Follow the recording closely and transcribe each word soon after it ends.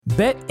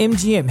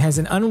BetMGM has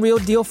an unreal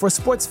deal for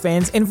sports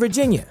fans in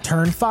Virginia.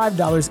 Turn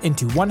 $5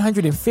 into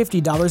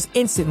 $150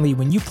 instantly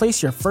when you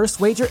place your first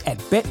wager at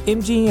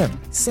BetMGM.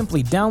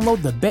 Simply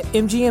download the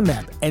BetMGM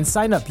app and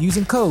sign up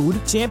using code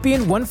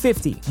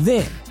Champion150.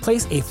 Then,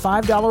 place a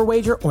 $5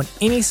 wager on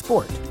any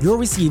sport. You'll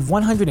receive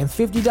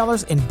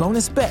 $150 in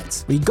bonus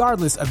bets,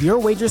 regardless of your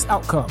wager's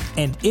outcome.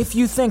 And if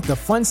you think the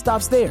fun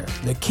stops there,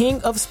 the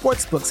King of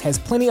Sportsbooks has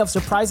plenty of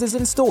surprises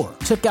in store.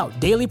 Check out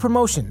daily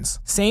promotions,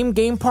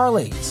 same-game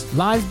parlays,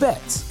 live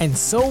bets, and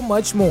so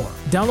much more.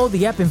 Download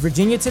the app in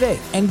Virginia today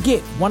and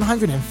get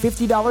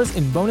 $150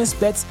 in bonus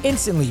bets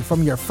instantly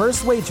from your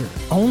first wager.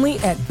 Only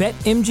at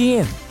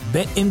BetMGM.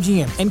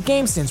 BetMGM and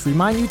GameSense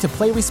remind you to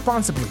play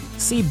responsibly.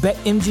 See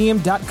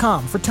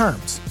BetMGM.com for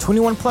terms.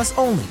 21 plus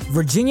only.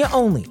 Virginia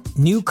only.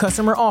 New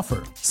customer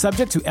offer.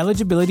 Subject to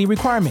eligibility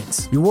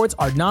requirements. Rewards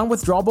are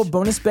non-withdrawable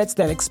bonus bets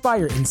that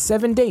expire in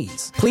 7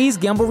 days. Please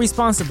gamble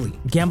responsibly.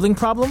 Gambling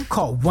problem?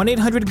 Call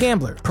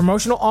 1-800-GAMBLER.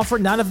 Promotional offer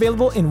not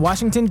available in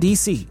Washington,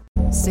 D.C.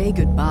 Say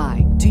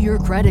goodbye to your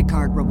credit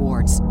card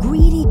rewards.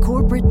 Greedy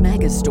corporate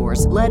mega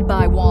stores, led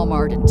by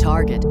Walmart and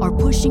Target, are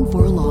pushing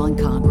for a law in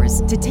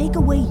Congress to take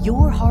away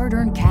your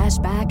hard-earned cash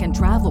back and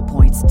travel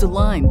points to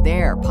line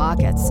their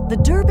pockets. The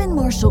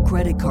Durbin-Marshall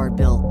credit card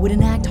bill would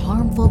enact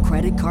harmful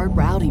credit card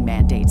routing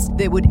mandates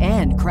that would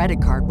end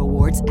credit card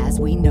rewards as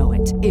we know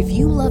it. If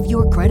you love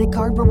your credit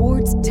card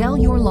rewards, tell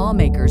your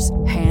lawmakers,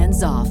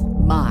 hands off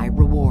my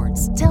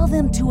rewards. Tell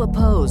them to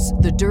oppose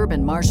the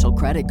Durbin-Marshall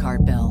credit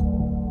card bill.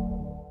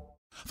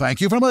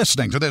 Thank you for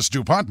listening to this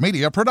DuPont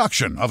Media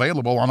production,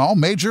 available on all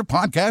major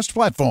podcast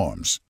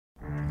platforms.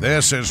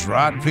 This is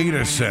Rod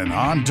Peterson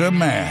on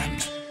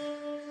demand.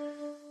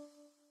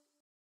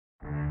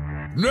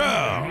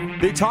 No!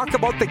 They talk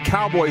about the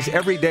Cowboys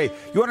every day.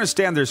 You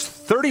understand there's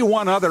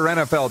 31 other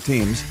NFL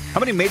teams.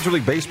 How many Major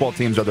League Baseball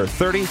teams are there?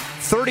 30?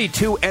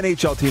 32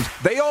 NHL teams.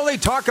 They only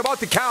talk about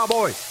the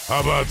Cowboys.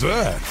 How about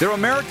that? They're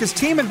America's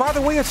team, and by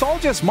the way, it's all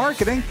just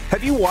marketing.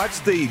 Have you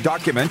watched the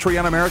documentary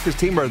on America's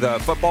Team or the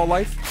football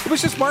life? It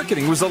was just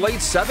marketing. It was the late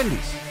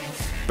 70s.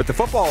 But the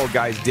football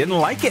guys didn't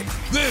like it.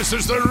 This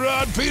is the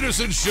Rod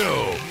Peterson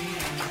Show.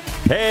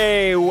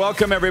 Hey,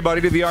 welcome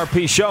everybody to the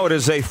RP Show. It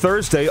is a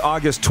Thursday,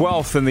 August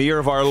 12th in the year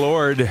of our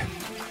Lord,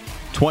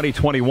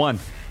 2021.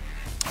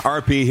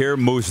 RP here,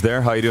 Moose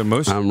there. How you doing,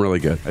 Moose? I'm really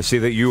good. I see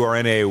that you are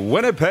in a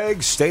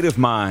Winnipeg state of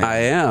mind. I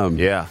am.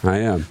 Yeah. I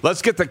am.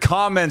 Let's get the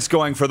comments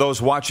going for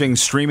those watching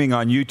streaming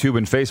on YouTube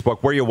and Facebook.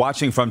 Where are you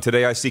watching from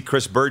today? I see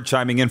Chris Bird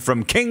chiming in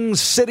from King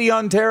City,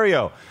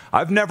 Ontario.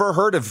 I've never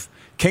heard of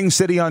King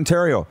City,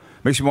 Ontario.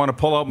 Makes me want to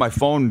pull out my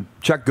phone,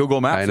 check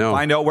Google Maps, and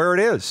find out where it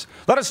is.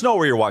 Let us know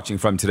where you're watching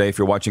from today if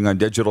you're watching on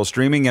digital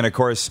streaming. And, of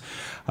course,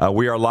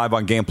 we are live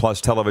on Game Plus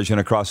television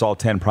across all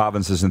 10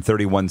 provinces and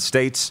 31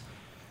 states,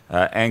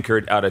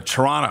 anchored out of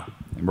Toronto.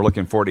 And we're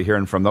looking forward to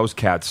hearing from those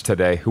cats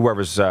today,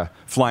 whoever's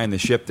flying the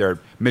ship there,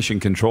 Mission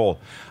Control.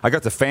 I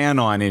got the fan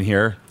on in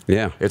here.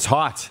 Yeah. It's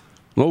hot.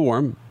 A little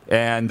warm.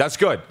 And that's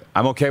good.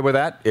 I'm okay with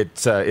that.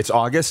 It's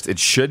August. It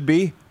should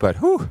be, but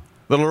whew.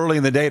 A little early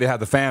in the day to have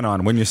the fan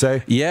on, wouldn't you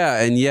say?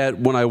 Yeah, and yet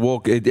when I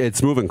woke,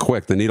 it's moving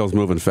quick. The needle's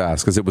moving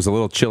fast because it was a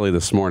little chilly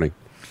this morning.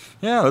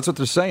 Yeah, that's what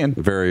they're saying.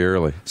 Very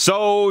early.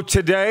 So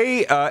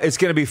today, it's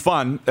going to be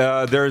fun.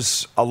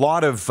 There's a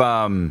lot of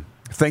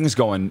things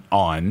going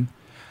on.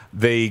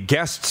 The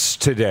guests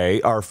today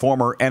are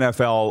former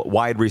NFL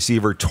wide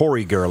receiver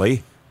Tori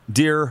Gurley,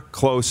 dear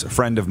close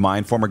friend of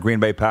mine, former Green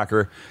Bay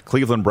Packer,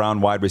 Cleveland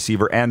Brown wide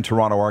receiver, and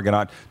Toronto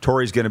Argonaut.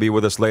 Tori's going to be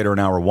with us later in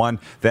hour one,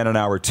 then in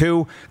hour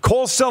two.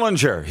 Cole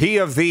Sillinger, he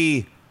of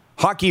the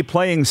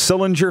hockey-playing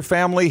Sillinger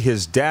family.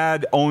 His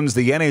dad owns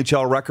the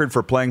NHL record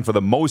for playing for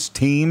the most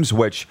teams,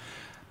 which,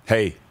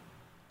 hey,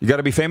 you got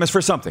to be famous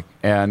for something.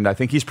 And I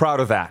think he's proud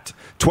of that.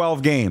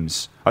 12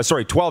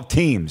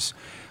 teams.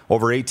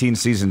 Over 18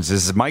 seasons.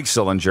 This is Mike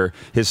Sillinger.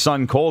 His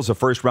son Cole's a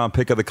first-round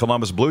pick of the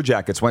Columbus Blue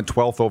Jackets. Went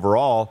 12th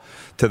overall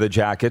to the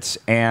Jackets.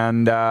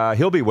 And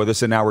he'll be with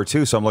us in hour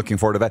two, so I'm looking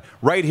forward to that.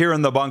 Right here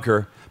in the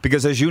bunker,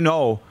 because as you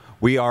know,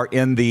 we are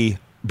in the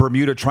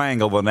Bermuda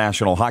Triangle of the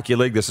National Hockey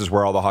League. This is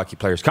where all the hockey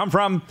players come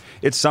from.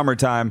 It's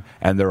summertime,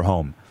 and they're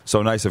home.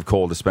 So nice of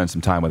Cole to spend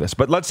some time with us.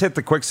 But let's hit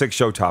the quick six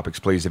show topics,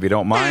 please, if you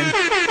don't mind.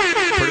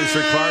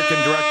 Producer Clark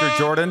and Director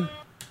Jordan.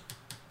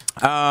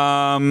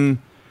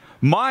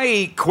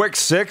 My quick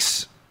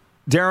six,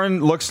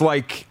 Darren, looks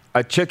like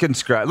a chicken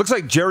scratch. It looks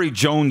like Jerry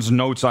Jones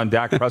notes on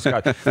Dak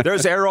Prescott.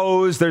 There's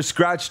arrows. They're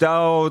scratched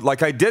out.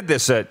 Like I did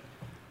this at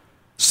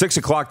 6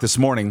 o'clock this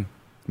morning,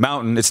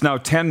 Mountain. It's now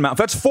 10 Mountain.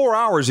 That's 4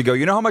 hours ago.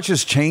 You know how much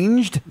has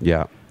changed?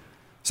 Yeah.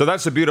 So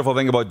that's the beautiful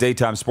thing about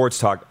daytime sports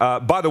talk.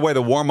 By the way,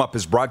 the warm-up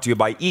is brought to you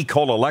by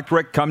Ecol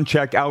Electric. Come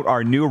check out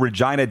our new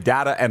Regina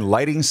Data and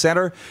Lighting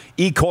Center.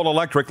 Ecol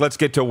Electric, let's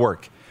get to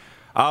work.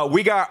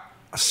 We got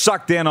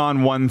sucked in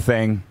on one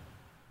thing.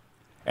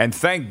 And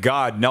thank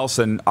God,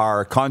 Nelson,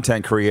 our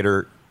content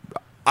creator,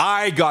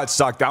 I got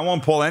sucked. I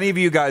won't pull any of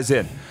you guys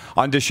in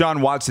on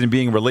Deshaun Watson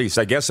being released.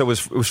 I guess it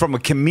was from a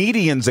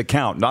comedian's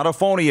account, not a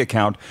phony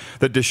account,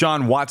 that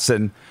Deshaun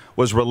Watson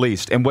was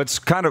released, and what's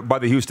kind of by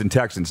the Houston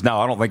Texans.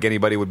 Now, I don't think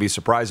anybody would be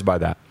surprised by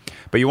that.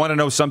 But you want to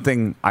know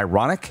something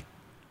ironic?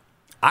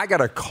 I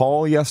got a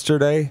call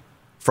yesterday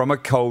from a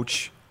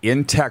coach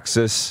in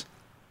Texas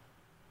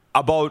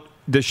about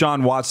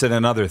Deshaun Watson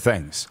and other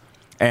things.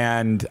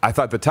 And I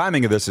thought the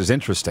timing of this is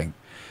interesting.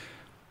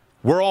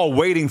 We're all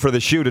waiting for the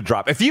shoe to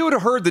drop. If you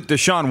had heard that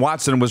Deshaun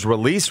Watson was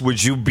released,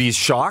 would you be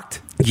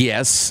shocked?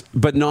 Yes,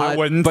 but not. I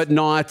wouldn't.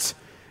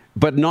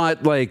 But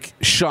not like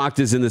shocked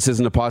as in this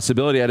isn't a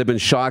possibility. I'd have been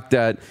shocked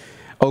that,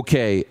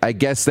 okay, I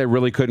guess they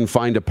really couldn't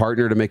find a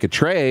partner to make a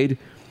trade,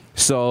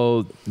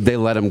 so they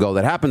let him go.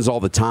 That happens all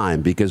the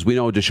time because we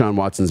know Deshaun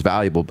Watson's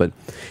valuable, but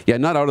yeah,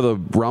 not out of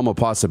the realm of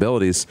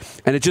possibilities.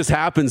 And it just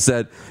happens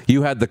that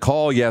you had the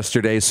call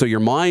yesterday, so your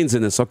mind's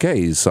in this,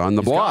 okay, he's on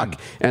the block. Gone.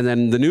 And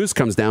then the news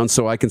comes down,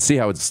 so I can see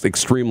how it's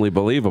extremely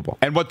believable.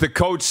 And what the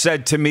coach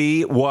said to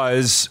me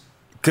was,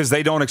 because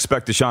they don't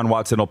expect Deshaun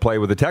Watson will play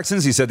with the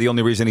Texans. He said the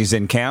only reason he's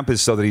in camp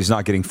is so that he's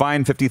not getting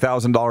fined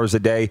 $50,000 a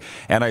day.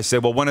 And I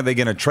said, well, when are they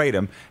going to trade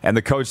him? And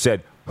the coach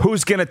said,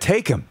 who's going to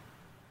take him?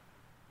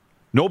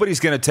 Nobody's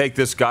going to take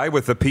this guy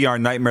with the PR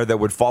nightmare that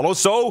would follow.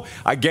 So,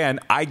 again,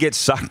 I get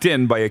sucked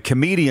in by a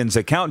comedian's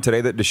account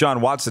today that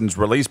Deshaun Watson's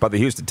released by the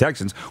Houston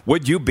Texans.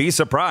 Would you be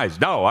surprised?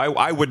 No,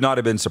 I would not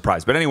have been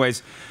surprised. But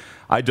anyways,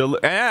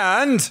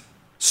 and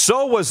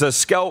so was a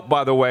scout,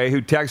 by the way,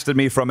 who texted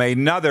me from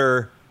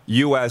another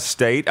U.S.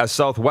 state, a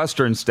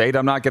southwestern state.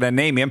 I'm not going to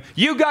name him.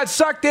 You got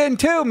sucked in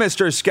too,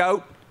 Mr.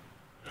 Scout.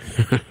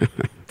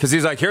 Because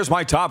he's like, here's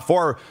my top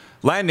 4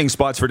 landing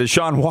spots for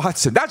Deshaun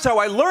Watson. That's how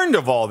I learned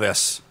of all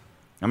this.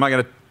 I'm not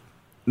going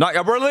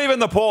to... We're leaving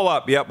the poll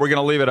up. Yep, we're going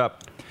to leave it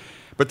up.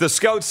 But the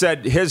scout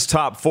said his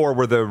top 4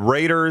 were the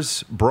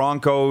Raiders,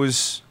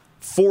 Broncos,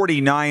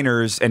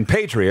 49ers, and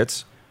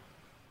Patriots.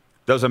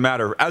 Doesn't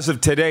matter. As of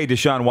today,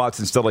 Deshaun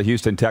Watson's still a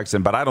Houston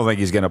Texan, but I don't think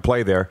he's going to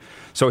play there.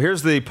 So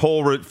here's the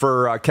poll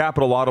for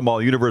Capital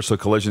Automall Universal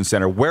Collision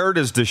Center. Where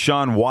does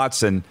Deshaun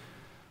Watson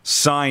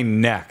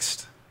sign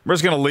next? We're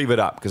just going to leave it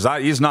up because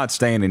he's not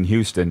staying in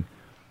Houston.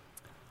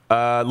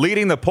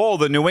 Leading the poll,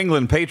 the New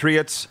England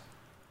Patriots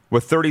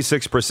with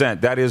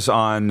 36%. That is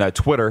on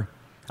Twitter.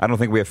 I don't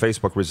think we have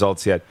Facebook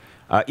results yet.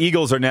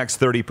 Eagles are next,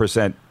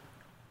 30%.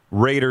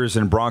 Raiders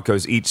and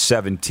Broncos each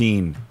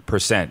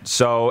 17%.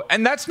 So,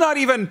 and that's not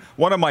even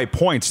one of my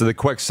points of the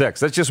quick 6.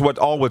 That's just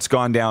what's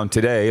gone down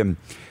today. And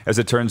as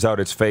it turns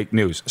out, it's fake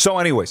news. So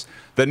anyways,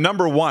 the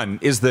number 1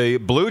 is the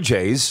Blue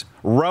Jays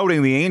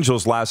routing the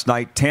Angels last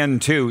night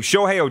 10-2.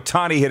 Shohei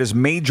Ohtani hit his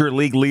major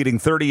league leading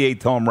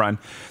 38th home run.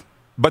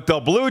 But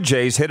the Blue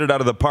Jays hit it out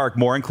of the park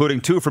more,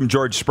 including 2 from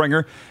George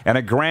Springer and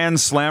a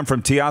grand slam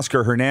from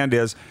Teoscar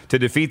Hernandez to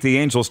defeat the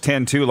Angels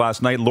 10-2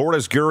 last night.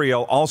 Lourdes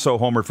Gurriel also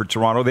homered for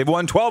Toronto. They've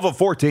won 12 of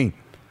 14.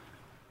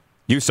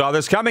 You saw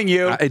this coming,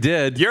 you. I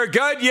did. You're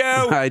good, you.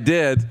 I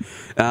did.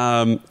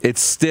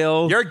 It's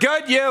still... You're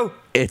good, you.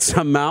 It's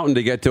a mountain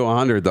to get to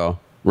 100, though,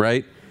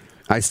 right?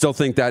 I still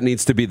think that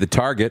needs to be the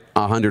target,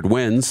 100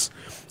 wins.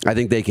 I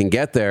think they can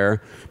get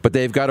there, but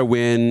they've got to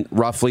win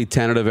roughly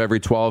 10 out of every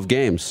 12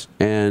 games.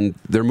 And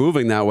they're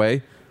moving that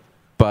way.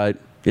 But,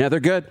 yeah, they're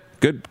good.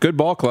 Good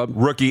ball club.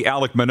 Rookie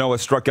Alek Manoah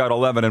struck out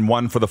 11 and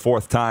won for the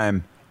 4th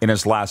time in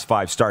his last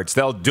 5 starts.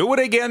 They'll do it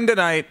again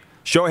tonight.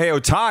 Shohei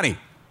Ohtani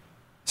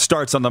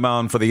starts on the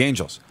mound for the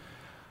Angels.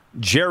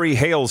 Jerry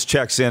Hales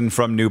checks in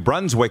from New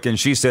Brunswick, and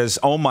she says,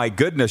 oh, my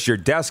goodness, your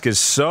desk is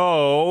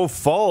so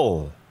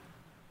full.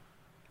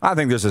 I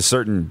think there's a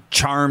certain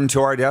charm to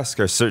our desk,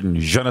 a certain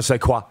je ne sais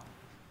quoi.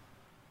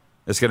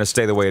 It's going to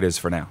stay the way it is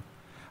for now.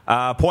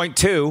 Point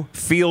 2,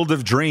 Field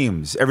of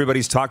Dreams.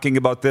 Everybody's talking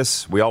about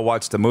this. We all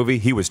watched the movie.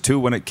 He was 2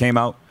 when it came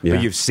out,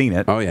 but you've seen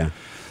it. Oh, yeah.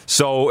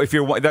 So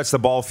that's the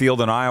ball field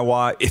in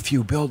Iowa. If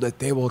you build it,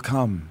 they will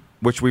come,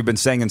 which we've been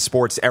saying in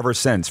sports ever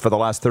since for the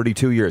last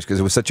 32 years because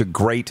it was such a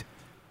great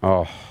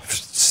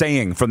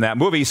saying from that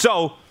movie.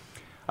 So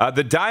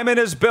the diamond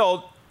is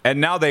built. And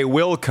now they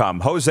will come.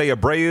 Jose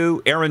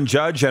Abreu, Aaron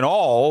Judge, and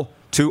all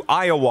to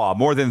Iowa.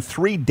 More than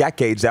 3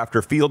 decades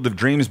after Field of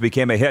Dreams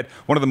became a hit,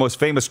 one of the most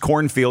famous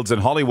cornfields in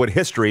Hollywood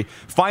history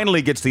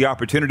finally gets the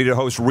opportunity to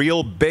host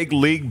real big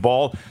league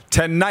ball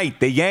tonight.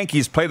 The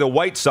Yankees play the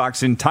White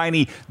Sox in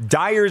tiny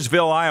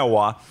Dyersville,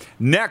 Iowa,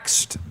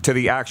 next to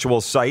the actual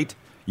site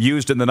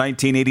used in the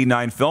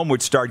 1989 film,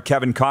 which starred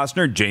Kevin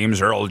Costner,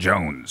 James Earl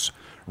Jones,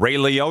 Ray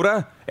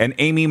Liotta, and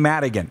Amy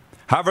Madigan.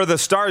 However, the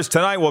stars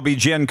tonight will be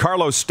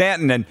Giancarlo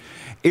Stanton and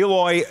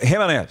Eloy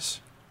Jimenez.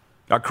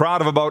 A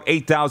crowd of about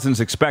 8,000 is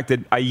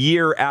expected a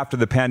year after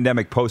the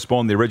pandemic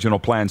postponed the original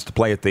plans to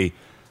play at the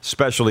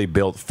specially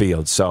built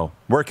field. So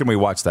where can we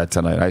watch that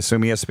tonight? I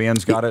assume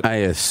ESPN's got it? I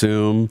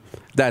assume.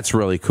 That's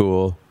really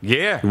cool.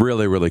 Yeah.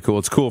 Really, really cool.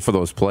 It's cool for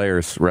those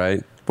players,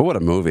 right? But what a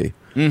movie.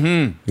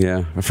 Mm-hmm.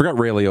 Yeah. I forgot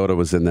Ray Liotta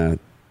was in that.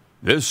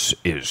 This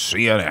is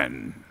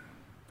CNN.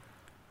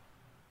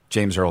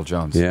 James Earl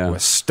Jones. Yeah. What a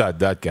stud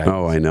that guy.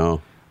 Oh, I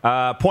know.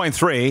 Point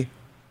 3,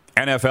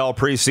 NFL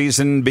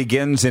preseason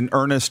begins in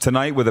earnest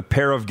tonight with a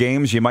pair of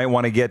games. You might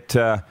want to get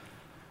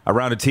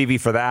around a TV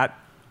for that.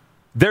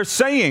 They're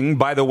saying,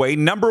 by the way,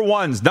 number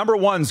one's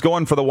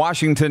going for the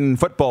Washington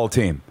football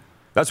team.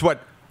 That's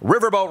what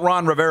Riverboat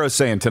Ron Rivera is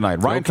saying tonight.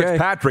 Ryan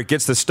Fitzpatrick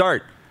gets the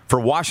start for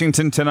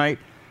Washington tonight.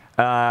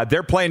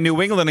 They're playing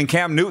New England, and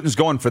Cam Newton's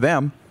going for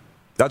them.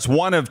 That's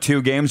one of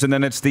two games, and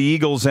then it's the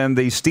Eagles and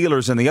the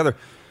Steelers in the other.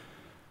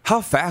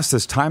 How fast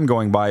is time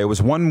going by? It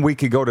was 1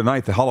 week ago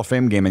tonight, the Hall of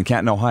Fame game in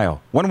Canton,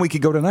 Ohio. 1 week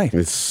ago tonight.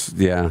 It's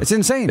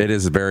insane. It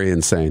is very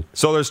insane.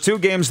 So there's two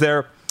games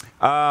there.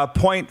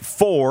 Point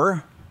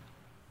 4.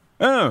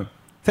 Oh,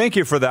 thank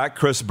you for that,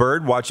 Chris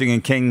Bird, watching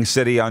in King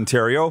City,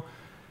 Ontario.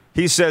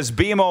 He says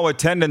BMO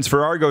attendance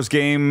for Argos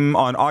game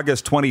on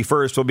August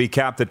 21st will be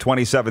capped at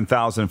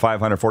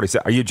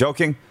 27,547. Are you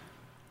joking?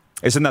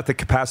 Isn't that the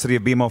capacity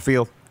of BMO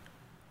Field?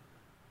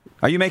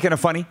 Are you making it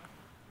funny?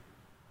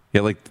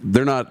 Yeah, like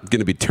they're not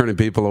going to be turning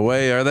people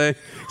away, are they?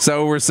 Is that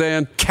what we're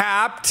saying?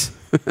 Capped.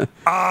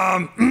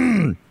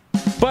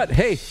 But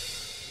hey,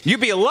 you'd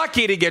be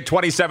lucky to get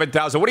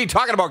 27,000. What are you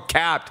talking about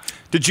capped?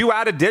 Did you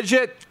add a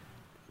digit?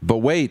 But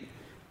wait,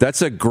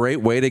 that's a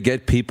great way to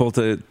get people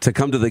to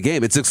come to the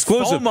game. It's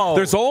exclusive. FOMO.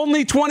 There's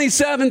only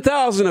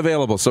 27,000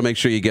 available, so make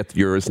sure you get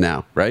yours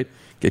now, right?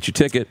 Get your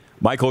ticket.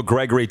 Michael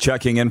Gregory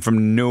checking in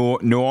from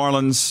New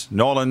Orleans,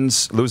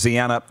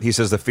 Louisiana. He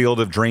says the Field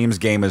of Dreams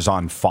game is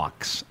on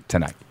Fox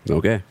tonight.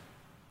 Okay.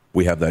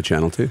 We have that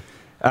channel too.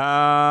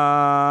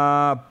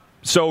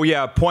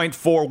 Point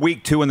 4,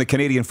 week 2 in the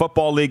Canadian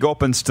Football League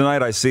opens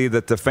tonight. I see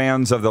that the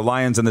fans of the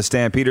Lions and the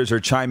Stampeders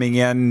are chiming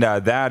in.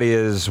 That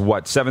is,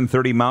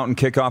 7:30 Mountain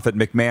kickoff at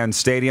McMahon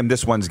Stadium.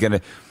 This one's gonna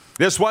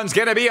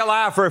be a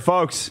laugher,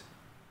 folks.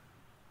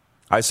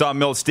 I saw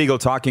Milt Stiegel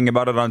talking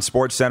about it on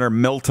SportsCenter.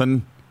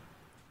 Milton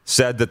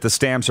said that the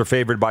Stamps are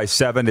favored by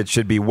 7. It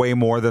should be way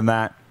more than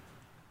that.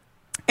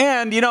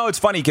 And, it's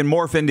funny. You can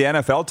morph into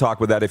NFL talk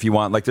with that if you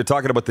want. Like they're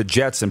talking about the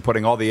Jets and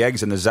putting all the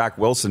eggs in the Zach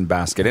Wilson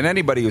basket. And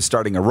anybody who's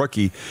starting a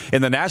rookie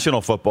in the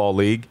National Football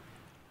League,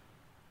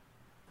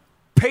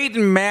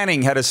 Peyton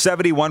Manning had a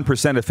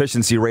 71%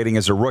 efficiency rating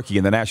as a rookie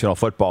in the National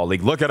Football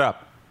League. Look it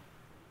up.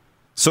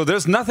 So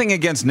there's nothing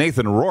against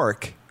Nathan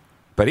Rourke.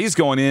 But he's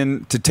going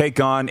in to take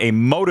on a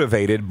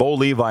motivated Bo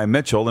Levi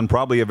Mitchell and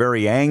probably a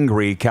very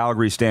angry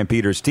Calgary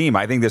Stampeders team.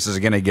 I think this is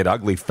going to get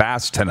ugly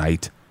fast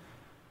tonight.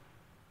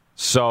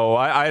 So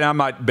I'm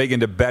not big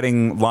into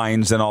betting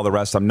lines and all the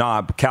rest. I'm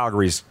not. But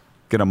Calgary's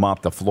going to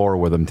mop the floor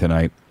with them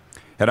tonight.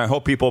 And I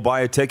hope people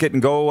buy a ticket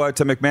and go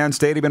to McMahon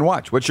Stadium and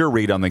watch. What's your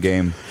read on the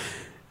game?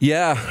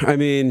 Yeah, I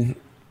mean,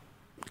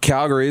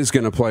 Calgary is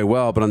going to play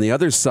well. But on the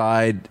other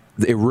side,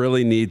 they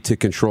really need to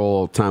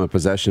control time of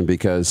possession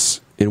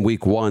because in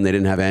week 1, they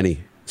didn't have any,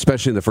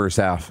 especially in the first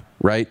half,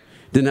 right?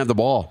 Didn't have the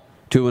ball.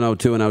 2-0,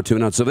 2-0,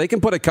 2-0. So they can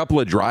put a couple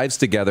of drives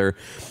together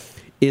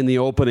in the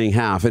opening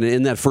half and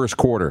in that first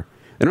quarter.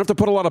 They don't have to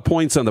put a lot of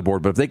points on the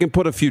board, but if they can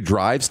put a few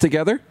drives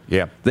together,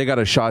 they got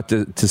a shot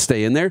to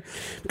stay in there.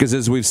 Because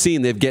as we've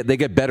seen, they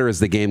get better as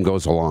the game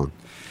goes along.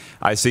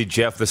 I see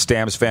Jeff, the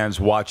Stamps fans,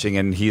 watching,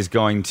 and he's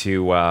going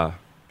to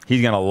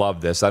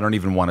love this. I don't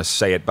even want to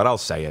say it, but I'll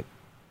say it.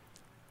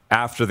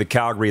 After the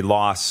Calgary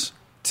loss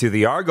to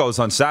the Argos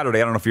on Saturday,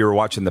 I don't know if you were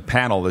watching the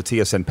panel, the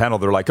TSN panel,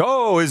 they're like,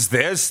 oh, is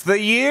this the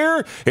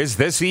year? Is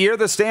this the year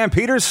the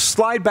Stampeders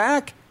slide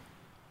back?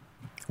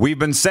 We've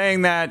been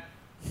saying that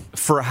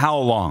for how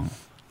long?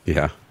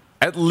 Yeah.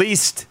 At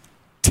least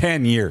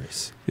 10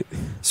 years.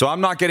 So I'm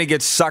not going to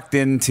get sucked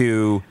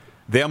into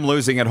them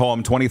losing at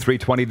home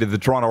 23-20 to the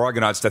Toronto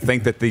Argonauts to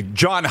think that the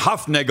John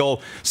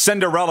Huffnagel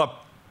Cinderella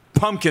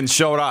pumpkin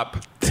showed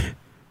up.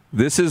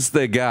 This is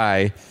the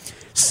guy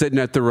sitting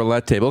at the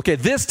roulette table. Okay,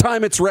 this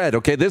time it's red.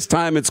 Okay, this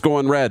time it's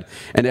going red.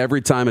 And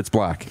every time it's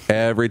black.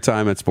 Every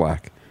time it's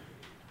black.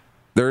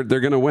 They're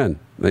going to win.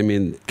 I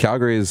mean,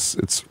 Calgary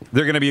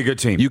they're going to be a good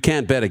team. You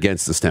can't bet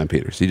against the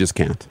Stampeders. You just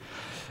can't.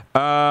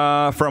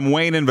 From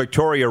Wayne in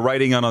Victoria,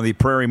 writing on the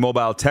Prairie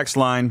Mobile text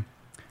line.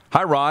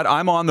 Hi, Rod.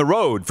 I'm on the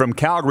road from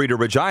Calgary to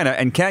Regina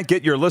and can't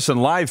get your Listen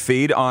Live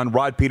feed on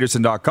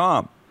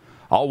rodpeterson.com.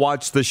 I'll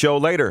watch the show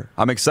later.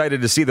 I'm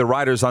excited to see the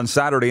Riders on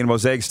Saturday in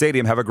Mosaic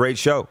Stadium. Have a great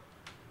show.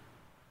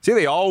 See,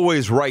 they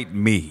always write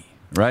me,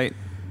 right?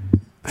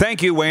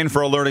 Thank you, Wayne,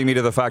 for alerting me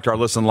to the fact our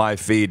Listen Live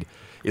feed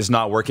is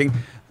not working.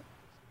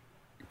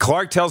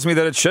 Clark tells me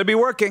that it should be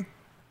working.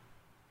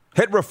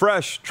 Hit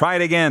refresh. Try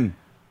it again.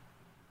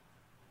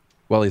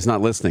 Well, he's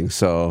not listening,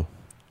 so.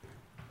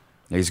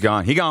 He's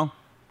gone. He gone.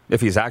 If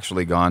he's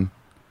actually gone.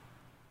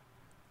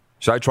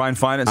 Should I try and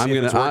find it and see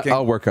if it's working?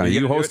 I'll work on it.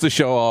 You host the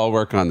show, I'll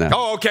work on that.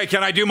 Oh, okay.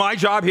 Can I do my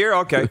job here?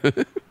 Okay.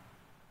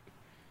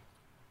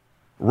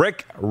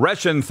 Rick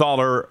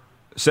Reschenthaler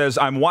says,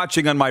 I'm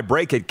watching on my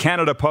break at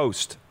Canada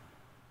Post.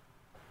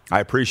 I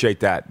appreciate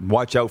that.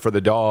 Watch out for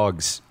the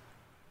dogs.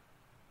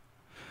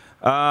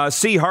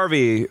 C.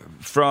 Harvey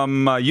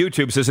from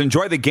YouTube says,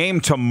 enjoy the game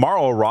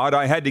tomorrow, Rod.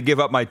 I had to give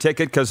up my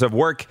ticket because of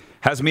work.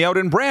 Has me out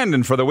in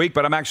Brandon for the week,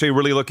 but I'm actually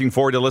really looking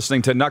forward to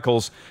listening to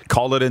Knuckles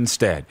call it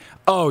instead.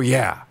 Oh,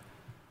 yeah.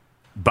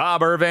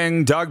 Bob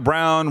Irving, Doug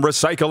Brown,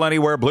 Recycle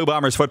Anywhere, Blue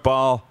Bombers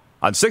football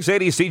on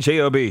 680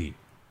 CJOB.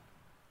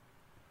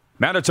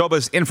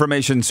 Manitoba's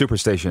information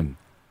superstation.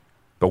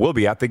 But we'll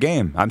be at the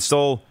game. I'm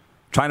still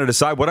trying to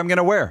decide what I'm going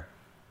to wear.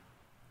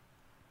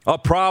 I'll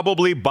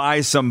probably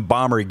buy some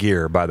bomber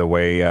gear, by the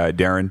way,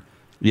 Darren.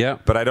 Yeah.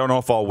 But I don't know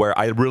if I'll wear.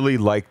 I really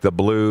like the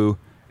blue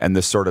and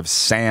the sort of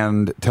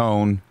sand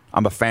tone.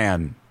 I'm a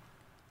fan.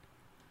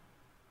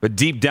 But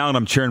deep down,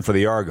 I'm cheering for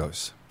the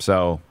Argos.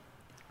 So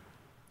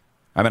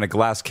I'm in a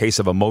glass case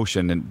of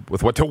emotion and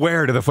with what to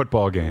wear to the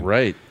football game.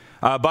 Right.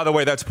 By the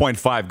way, that's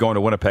 0.5 going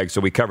to Winnipeg,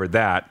 so we covered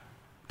that.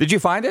 Did you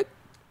find it?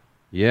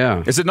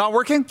 Yeah. Is it not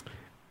working?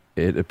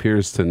 It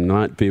appears to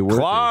not be working.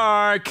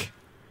 Clark!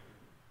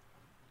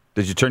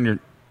 Did you turn your...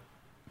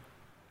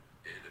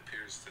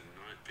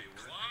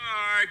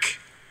 Clark!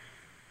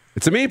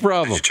 It's a me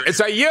problem. It's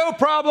a you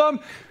problem!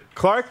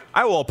 Clark,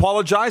 I will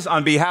apologize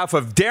on behalf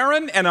of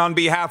Darren and on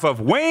behalf of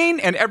Wayne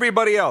and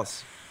everybody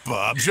else.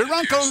 Bob's your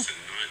uncle.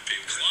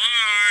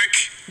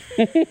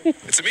 Clark!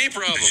 It's a me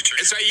problem.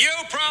 It's a you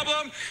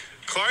problem!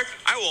 Clark,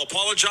 I will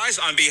apologize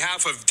on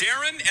behalf of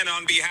Darren and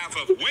on behalf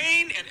of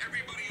Wayne and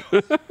everybody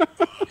else.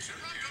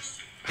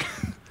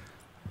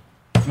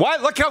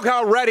 What? Look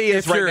how red he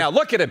is right now.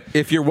 Look at him.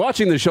 If you're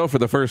watching the show for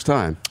the first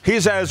time,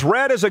 he's as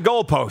red as a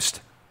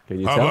goalpost. Can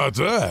you How tell? about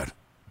that?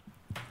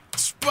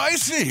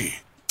 Spicy.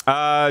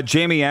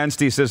 Jamie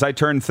Anstey says, I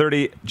turned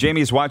 30.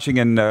 Jamie's watching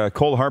in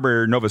Cole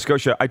Harbour, Nova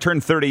Scotia. I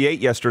turned 38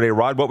 yesterday,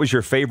 Rod. What was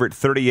your favorite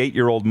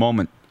 38-year-old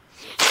moment?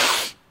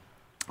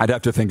 I'd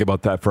have to think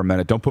about that for a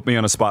minute. Don't put me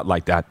on a spot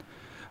like that.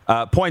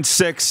 Point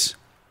 6,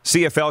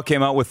 CFL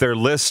came out with their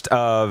list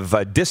of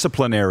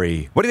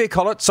disciplinary, what do they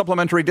call it?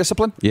 Supplementary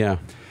discipline? Yeah.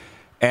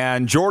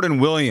 And Jordan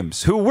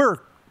Williams, who we're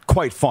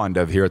quite fond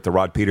of here at the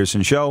Rod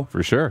Peterson Show.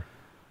 For sure.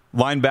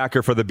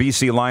 Linebacker for the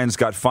BC Lions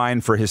got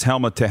fined for his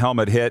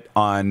helmet-to-helmet hit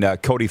on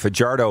Cody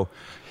Fajardo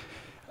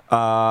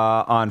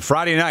on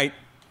Friday night.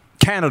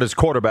 Canada's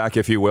quarterback,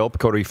 if you will,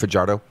 Cody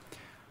Fajardo.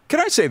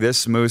 Can I say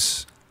this,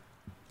 Moose?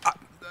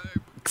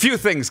 A few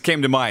things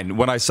came to mind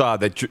when I saw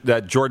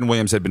that Jordan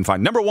Williams had been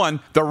fined. Number one,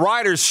 the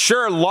Riders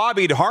sure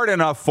lobbied hard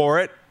enough for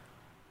it.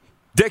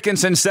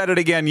 Dickinson said it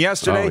again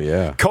yesterday. Oh,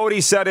 yeah.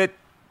 Cody said it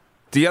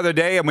the other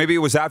day, and maybe it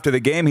was after the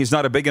game. He's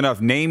not a big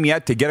enough name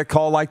yet to get a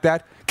call like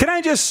that. Can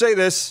I just say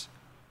this,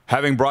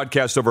 having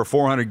broadcast over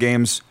 400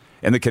 games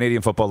in the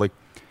Canadian Football League,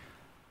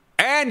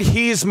 and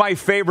he's my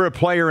favorite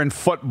player in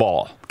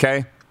football,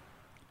 okay?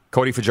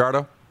 Cody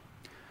Fajardo.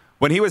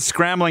 When he was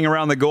scrambling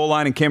around the goal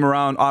line and came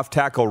around off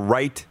tackle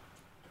right,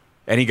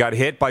 and he got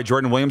hit by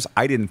Jordan Williams,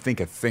 I didn't think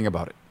a thing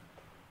about it.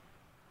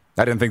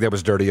 I didn't think that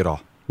was dirty at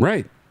all.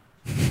 Right.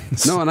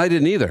 No, and I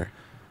didn't either.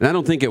 And I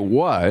don't think it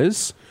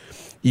was.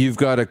 You've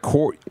got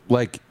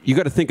you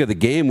got to think of the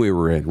game we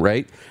were in,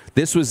 right?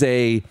 This was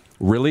a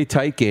really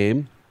tight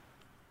game.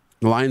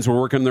 The Lions were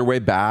working their way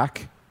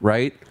back,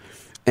 right?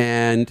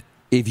 And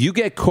if you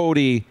get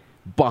Cody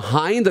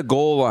behind the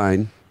goal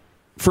line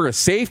for a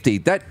safety,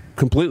 that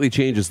completely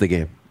changes the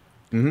game.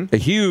 Mm-hmm. A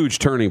huge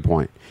turning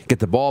point. Get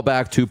the ball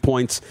back, 2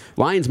 points.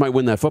 Lions might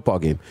win that football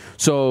game.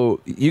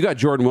 So you got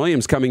Jordan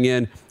Williams coming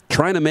in,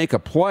 trying to make a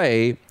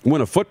play,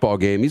 win a football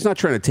game. He's not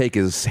trying to take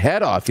his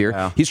head off here.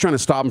 Yeah. He's trying to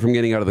stop him from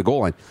getting out of the goal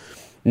line.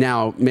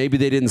 Now, maybe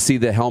they didn't see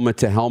the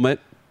helmet-to-helmet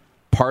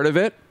part of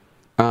it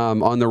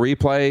on the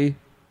replay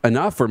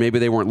enough, or maybe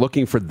they weren't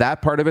looking for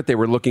that part of it. They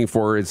were looking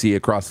for, is he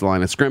across the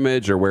line of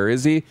scrimmage, or where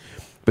is he?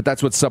 But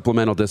that's what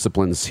supplemental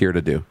discipline's here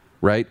to do,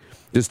 right?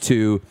 Just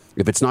to,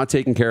 if it's not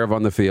taken care of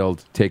on the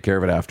field, take care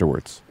of it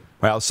afterwards.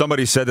 Well,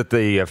 somebody said that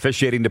the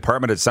officiating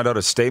department had sent out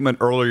a statement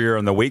earlier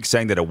in the week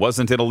saying that it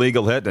wasn't an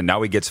illegal hit and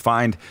now he gets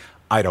fined.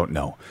 I don't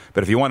know.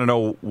 But if you want to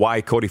know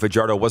why Cody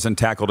Fajardo wasn't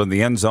tackled in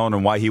the end zone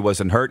and why he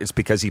wasn't hurt, it's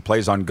because he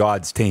plays on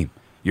God's team.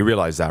 You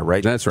realize that,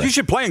 right? That's right. You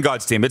should play on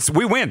God's team.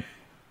 We win.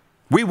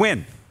 We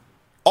win.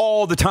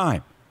 All the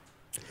time.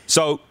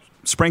 So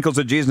sprinkles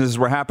of Jesus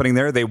were happening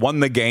there. They won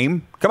the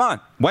game. Come on.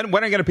 When are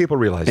going to people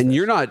realize And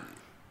this?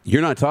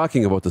 you're not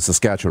talking about the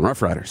Saskatchewan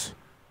Roughriders.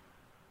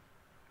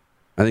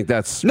 I think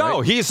that's No,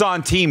 right? he's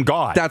on Team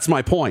God. That's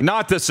my point.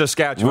 Not the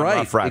Saskatchewan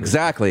Roughriders. Right,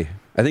 exactly.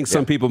 I think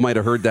some people might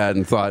have heard that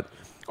and thought,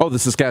 oh, the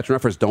Saskatchewan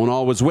Roughriders don't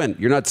always win.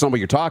 You're not somebody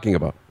you're talking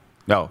about.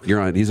 No.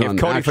 He's on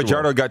if Cody actual...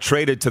 Fajardo got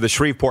traded to the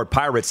Shreveport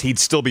Pirates, he'd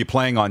still be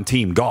playing on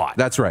Team God.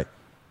 That's right.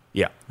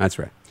 Yeah. That's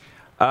right.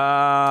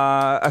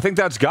 I think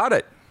that's got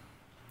it.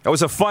 That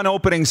was a fun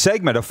opening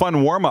segment, a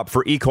fun warm-up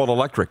for E-Cold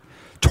Electric.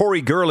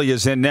 Tori Gurley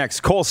is in next.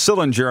 Cole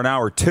Sillinger in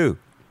hour 2.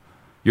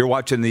 You're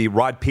watching the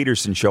Rod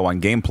Peterson Show on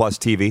Game Plus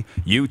TV,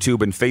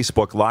 YouTube, and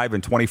Facebook Live,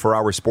 and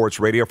 24-hour sports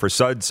radio for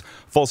Suds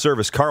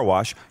full-service car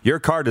wash. Your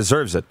car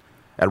deserves it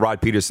at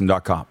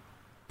rodpeterson.com.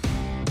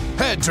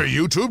 Head to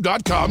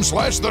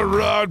youtube.com/The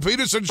Rod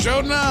Peterson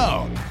Show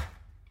now.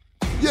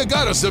 You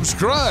gotta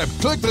subscribe.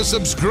 Click the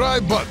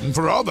subscribe button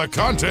for all the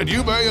content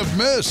you may have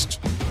missed.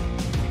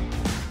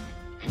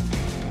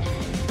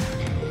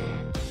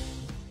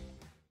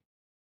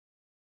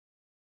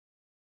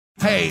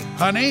 Hey,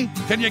 honey,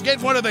 can you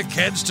get one of the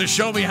kids to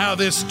show me how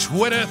this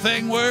Twitter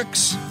thing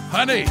works?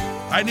 Honey,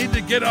 I need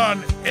to get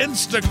on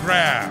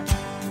Instagram.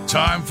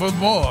 Time for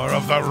more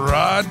of the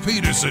Rod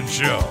Peterson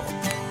Show.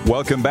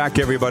 Welcome back,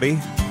 everybody.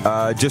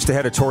 Just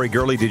ahead of Tori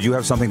Gurley, did you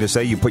have something to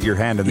say? You put your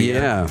hand in the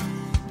air. Yeah.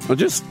 Well,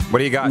 just what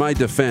do you got? My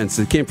defense.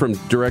 It came from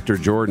Director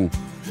Jordan.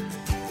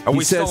 Are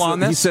we still on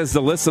this? He says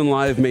the Listen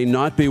Live may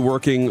not be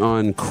working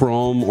on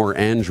Chrome or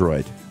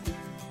Android.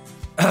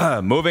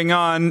 Moving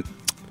on.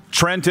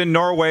 Trenton,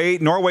 Norway.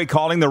 Norway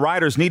calling. The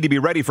Riders need to be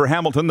ready for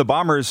Hamilton. The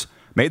Bombers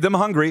made them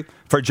hungry.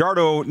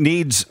 Fajardo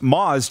needs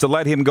Moz to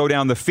let him go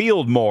down the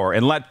field more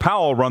and let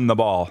Powell run the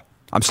ball.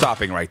 I'm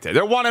stopping right there.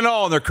 They're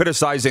 1-0, and they're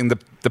criticizing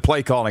the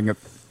play calling.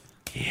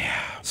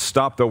 Yeah.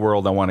 Stop the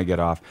world. I want to get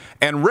off.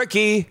 And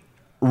Ricky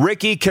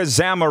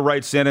Kazama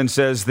writes in and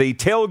says, the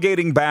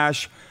tailgating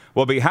bash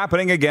will be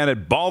happening again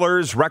at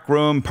Ballers Rec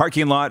Room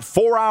parking lot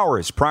 4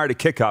 hours prior to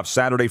kickoff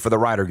Saturday for the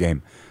Rider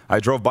game. I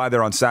drove by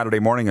there on Saturday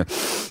morning, and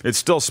it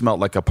still smelled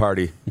like a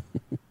party.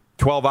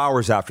 12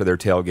 hours after their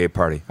tailgate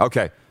party.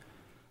 Okay.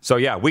 So,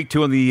 yeah, week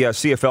 2 in the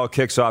CFL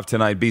kicks off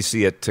tonight,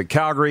 BC at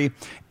Calgary.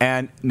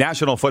 And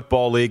National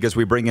Football League, as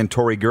we bring in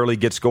Tori Gurley,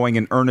 gets going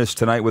in earnest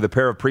tonight with a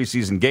pair of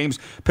preseason games.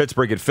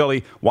 Pittsburgh at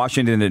Philly,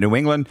 Washington at New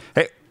England.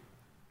 Hey,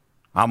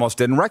 I almost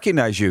didn't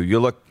recognize you. You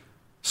look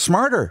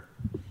smarter.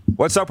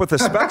 What's up with the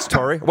specs,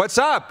 Tori? What's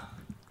up?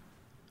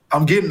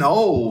 I'm getting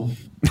old.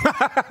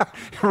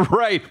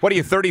 Right. What are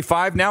you,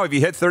 35 now? Have you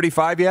hit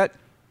 35 yet?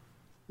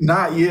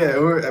 Not yet.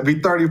 I'll be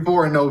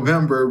 34 in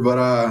November,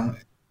 but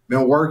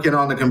been working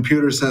on the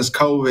computer since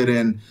COVID,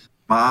 and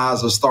my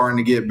eyes are starting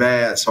to get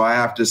bad, so I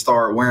have to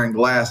start wearing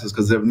glasses,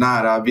 because if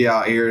not, I'll be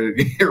out here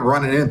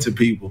running into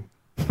people.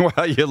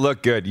 Well, you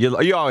look good.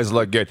 You always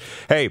look good.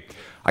 Hey,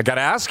 I got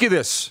to ask you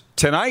this.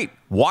 Tonight,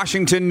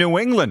 Washington, New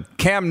England,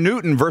 Cam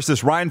Newton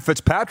versus Ryan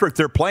Fitzpatrick.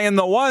 They're playing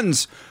the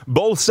ones,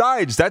 both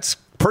sides. That's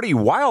pretty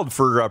wild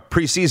for a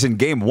preseason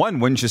game 1,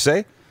 wouldn't you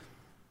say?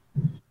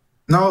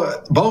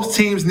 No, both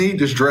teams need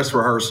this dress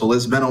rehearsal.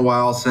 It's been a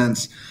while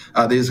since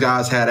these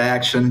guys had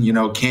action. You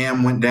know,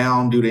 Cam went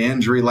down due to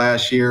injury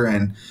last year,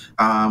 and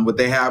what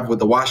they have with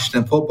the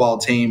Washington football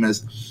team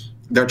is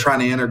they're trying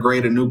to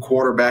integrate a new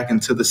quarterback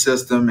into the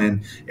system,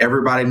 and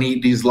everybody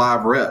need these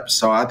live reps.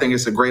 So I think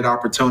it's a great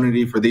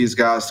opportunity for these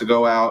guys to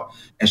go out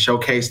and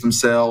showcase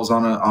themselves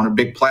on a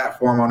big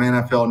platform on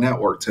NFL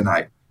Network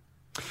tonight.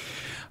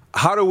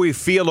 How do we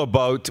feel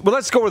about, well,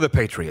 let's go with the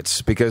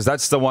Patriots, because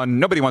that's the one.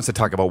 Nobody wants to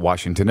talk about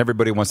Washington.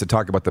 Everybody wants to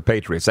talk about the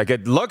Patriots. Like,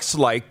 it looks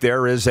like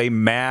there is a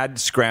mad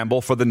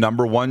scramble for the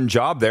number 1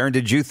 job there. And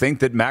did you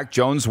think that Mac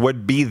Jones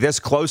would be this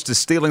close to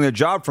stealing the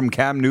job from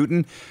Cam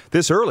Newton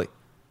this early?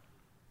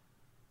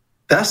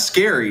 That's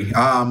scary.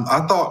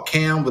 I thought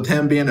Cam, with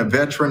him being a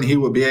veteran, he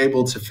would be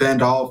able to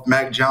fend off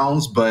Mac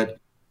Jones, but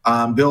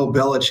Bill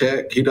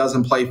Belichick, he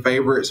doesn't play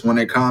favorites when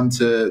it comes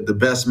to the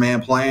best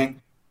man playing.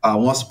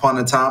 Once upon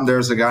a time,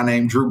 there's a guy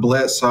named Drew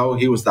Bledsoe.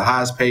 He was the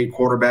highest paid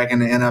quarterback in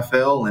the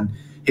NFL, and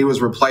he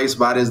was replaced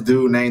by this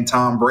dude named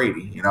Tom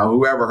Brady. You know,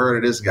 whoever heard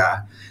of this guy?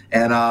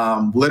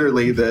 And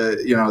literally,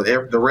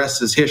 the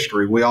rest is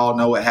history. We all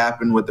know what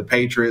happened with the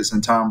Patriots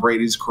and Tom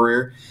Brady's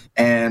career,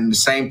 and the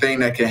same thing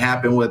that can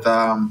happen with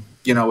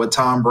with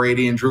Tom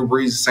Brady and Drew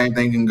Brees. The same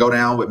thing can go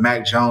down with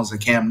Mac Jones and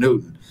Cam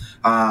Newton.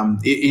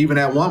 Even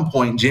at one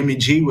point, Jimmy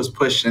G was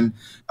pushing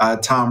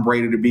Tom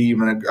Brady to be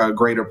even a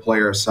greater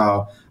player.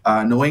 So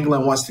New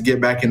England wants to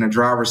get back in the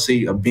driver's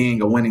seat of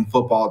being a winning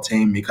football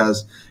team,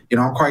 because,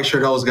 I'm quite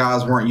sure those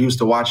guys weren't used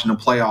to watching the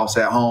playoffs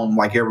at home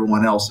like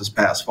everyone else this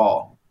past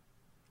fall.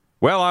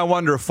 Well, I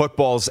wonder if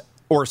football's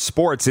or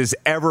sports is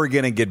ever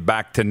going to get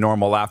back to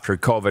normal after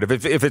COVID.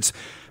 If it's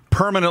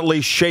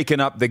permanently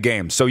shaken up the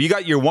game. So you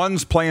got your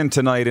ones playing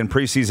tonight in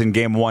preseason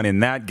game 1 in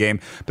that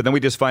game, but then we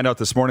just find out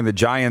this morning the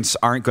Giants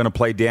aren't going to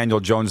play Daniel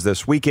Jones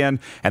this weekend,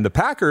 and the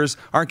Packers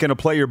aren't going to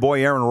play your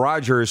boy Aaron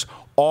Rodgers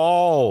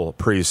all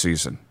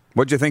preseason.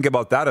 What'd you think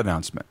about that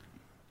announcement?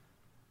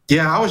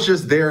 Yeah, I was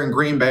just there in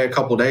Green Bay a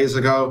couple days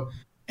ago,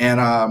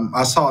 and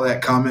I saw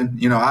that coming.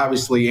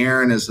 Obviously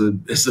Aaron is a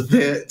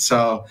vet,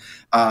 so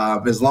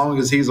as long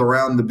as he's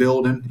around the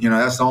building,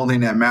 that's the only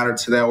thing that mattered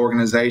to that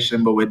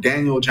organization. But with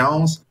Daniel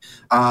Jones,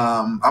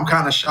 I'm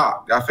kind of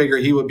shocked. I figure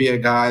he would be a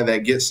guy that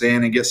gets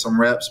in and gets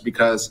some reps,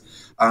 because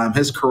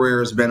his career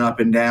has been up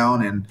and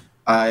down,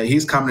 and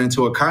he's coming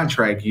into a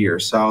contract year.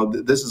 So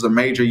this is a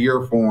major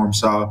year for him.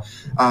 So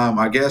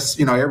I guess,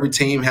 every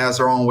team has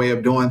their own way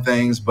of doing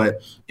things.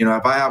 But,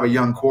 if I have a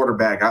young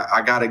quarterback,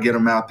 I got to get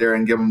him out there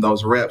and give him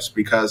those reps,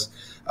 because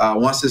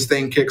once this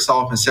thing kicks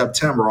off in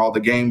September, all the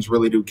games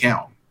really do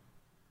count.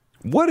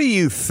 What do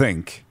you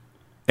think,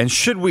 and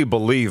should we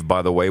believe,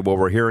 by the way, what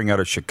we're hearing out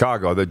of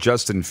Chicago, that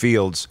Justin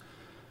Fields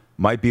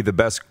might be the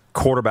best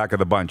quarterback of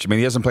the bunch? I mean,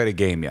 he hasn't played a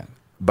game yet,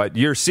 but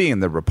you're seeing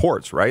the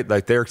reports, right?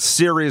 Like, they're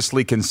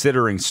seriously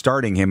considering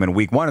starting him in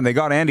week 1, and they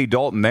got Andy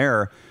Dalton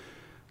there.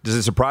 Does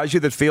it surprise you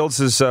that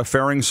Fields is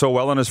faring so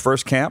well in his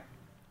first camp?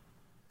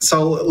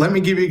 So let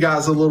me give you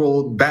guys a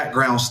little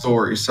background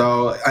story.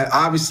 So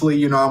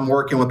obviously, I'm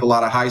working with a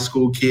lot of high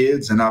school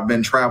kids, and I've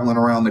been traveling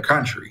around the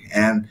country,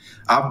 and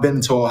I've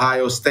been to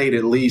Ohio State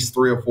at least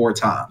 3 or 4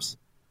 times.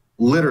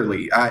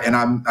 Literally.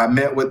 I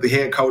met with the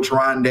head coach,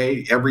 Ron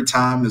Day, every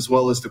time, as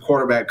well as the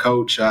quarterback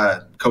coach,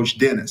 Coach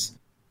Dennis.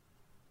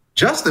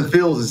 Justin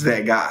Fields is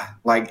that guy.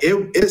 Like,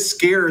 it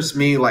scares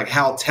me, like,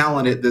 how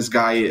talented this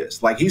guy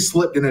is. Like, he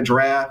slipped in a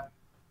draft.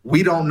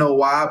 We don't know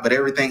why, but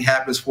everything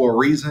happens for a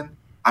reason.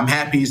 I'm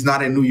happy he's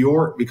not in New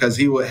York because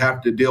he would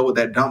have to deal with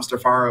that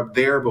dumpster fire up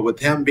there. But with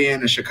him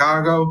being in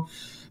Chicago,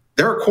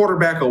 they're a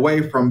quarterback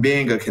away from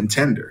being a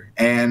contender.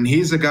 And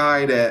he's a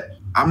guy that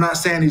I'm not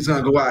saying he's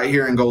going to go out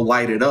here and go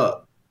light it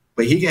up,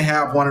 but he can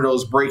have one of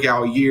those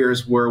breakout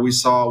years where we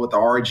saw with the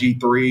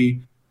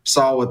RG3,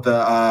 saw with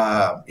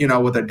the,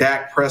 with the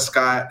Dak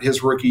Prescott,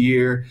 his rookie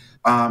year.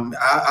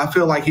 I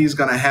feel like he's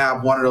going to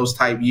have one of those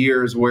type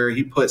years where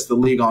he puts the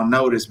league on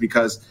notice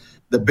because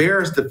the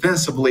Bears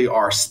defensively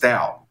are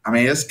stout. I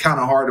mean, it's kind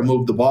of hard to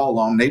move the ball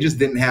along. They just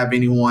didn't have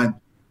anyone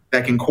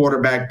that can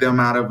quarterback them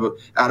out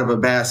of a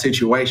bad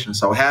situation.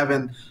 So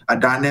having a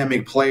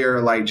dynamic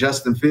player like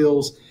Justin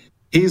Fields,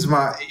 he's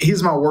my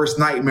worst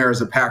nightmare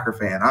as a Packer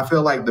fan. I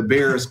feel like the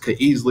Bears could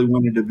easily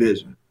win the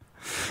division.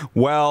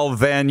 Well,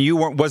 then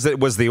was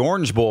the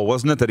Orange Bowl,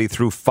 wasn't it, that he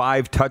threw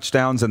 5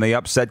 touchdowns and they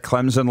upset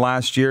Clemson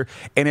last year,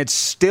 and it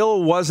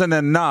still wasn't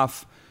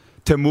enough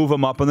to move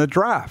him up in the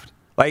draft.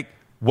 Like,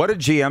 what did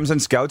GMs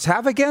and scouts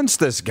have against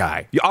this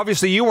guy?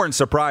 Obviously, you weren't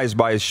surprised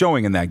by his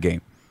showing in that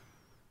game.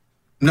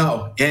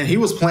 No, and he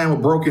was playing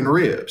with broken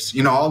ribs.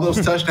 All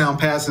those touchdown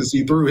passes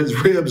he threw, his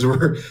ribs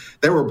were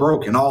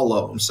broken, all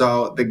of them.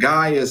 So the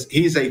guy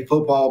he's a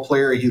football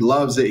player. He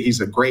loves it. He's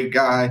a great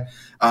guy.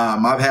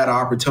 I've had an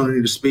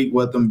opportunity to speak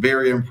with him.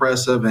 Very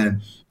impressive.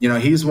 And,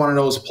 he's one of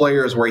those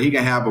players where he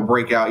can have a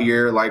breakout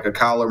year like a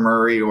Kyler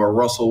Murray or a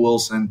Russell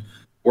Wilson,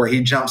 where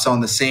he jumps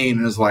on the scene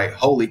and is like,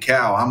 holy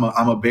cow,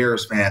 I'm a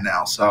Bears fan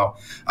now. So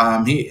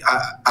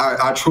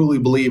I truly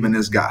believe in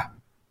this guy.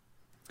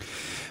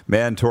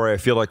 Man, Tori, I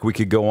feel like we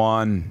could go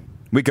on.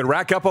 We could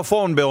rack up a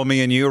phone bill,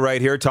 me and you, right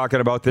here, talking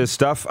about this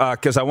stuff,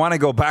 because I want to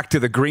go back to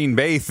the Green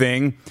Bay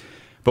thing.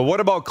 But what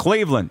about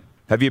Cleveland?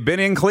 Have you been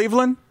in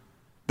Cleveland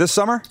this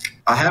summer?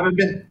 I haven't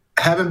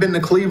been to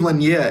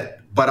Cleveland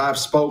yet, but I've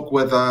spoke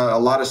with a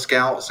lot of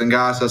scouts and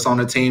guys that's on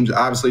the teams,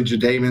 obviously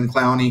Jadeveon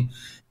Clowney.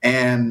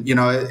 And,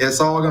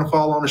 it's all going to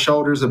fall on the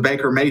shoulders of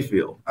Baker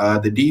Mayfield.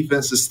 The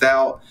defense is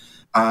stout.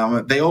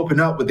 They open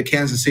up with the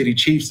Kansas City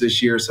Chiefs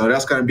this year, so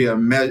that's going to be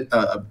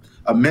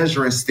a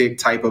measuring stick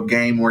type of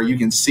game where you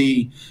can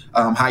see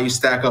how you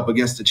stack up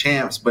against the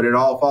champs, but it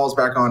all falls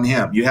back on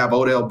him. You have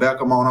Odell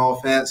Beckham on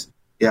offense.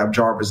 You have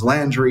Jarvis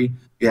Landry.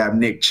 You have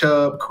Nick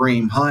Chubb,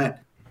 Kareem Hunt.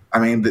 I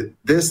mean,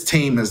 this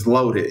team is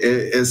loaded.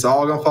 It's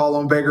all going to fall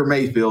on Baker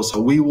Mayfield, so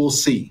we will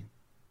see.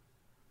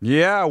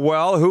 Yeah,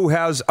 well, who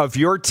has of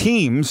your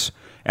teams,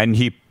 and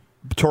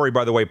Tori,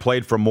 by the way,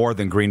 played for more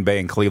than Green Bay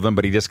and Cleveland,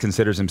 but he just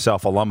considers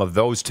himself alum of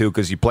those two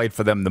because he played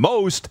for them the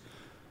most.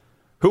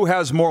 Who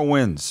has more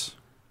wins,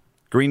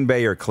 Green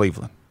Bay or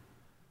Cleveland?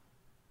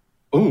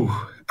 Ooh,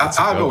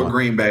 I'll go with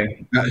Green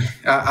Bay.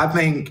 I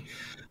think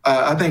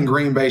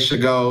Green Bay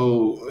should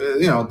go,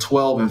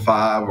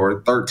 12-5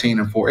 or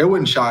 13-4. It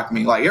wouldn't shock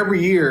me. Like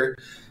every year,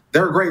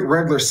 they're a great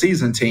regular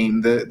season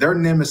team. Their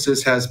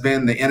nemesis has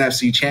been the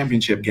NFC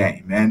Championship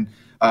game, and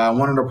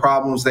one of the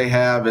problems they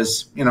have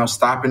is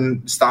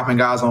stopping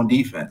guys on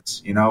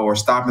defense, or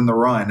stopping the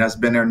run. That's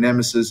been their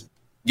nemesis,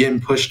 getting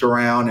pushed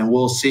around, and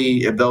we'll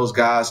see if those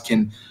guys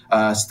can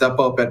step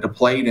up at the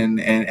plate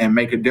and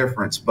make a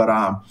difference. But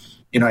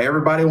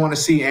everybody want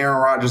to see Aaron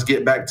Rodgers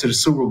get back to the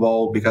Super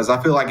Bowl because I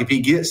feel like if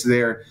he gets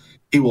there,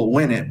 he will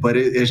win it. But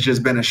it's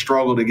just been a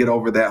struggle to get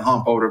over that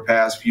hump over the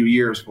past few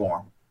years for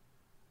him.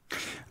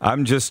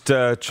 I'm just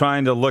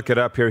trying to look it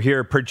up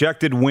here.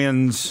 Projected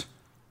wins.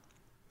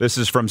 This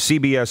is from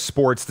CBS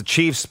Sports. The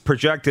Chiefs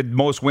projected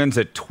most wins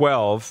at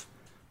 12.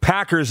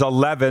 Packers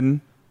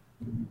 11.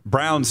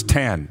 Browns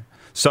 10.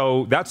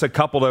 So that's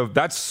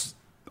that's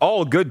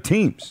all good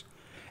teams.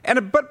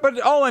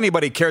 But all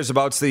anybody cares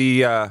about is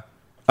the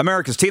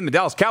America's team, the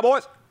Dallas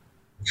Cowboys.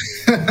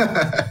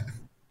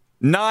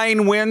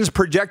 9 wins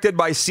projected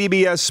by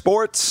CBS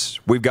Sports.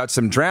 We've got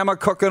some drama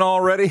cooking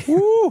already.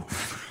 Woo.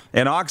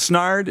 In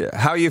Oxnard,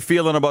 how are you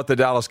feeling about the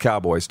Dallas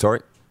Cowboys,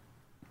 Tori?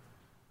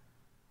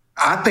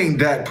 I think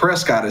Dak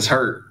Prescott is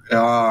hurt.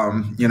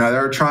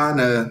 They're trying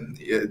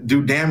to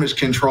do damage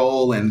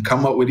control and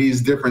come up with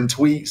these different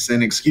tweets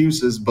and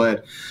excuses.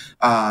 But,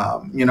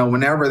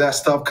 whenever that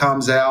stuff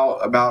comes out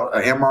about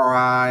an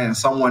MRI and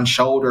someone's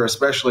shoulder,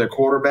 especially a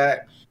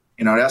quarterback,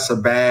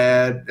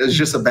 it's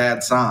just a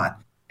bad sign.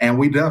 And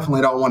we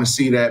definitely don't want to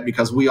see that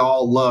because we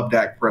all love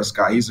Dak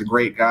Prescott. He's a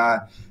great guy,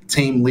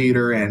 team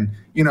leader. And,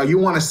 you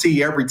want to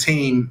see every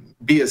team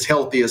be as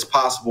healthy as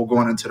possible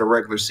going into the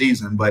regular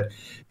season. But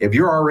if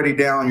you're already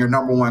down your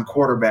number one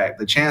quarterback,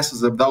 the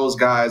chances of those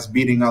guys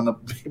beating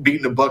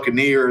the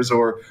Buccaneers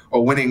or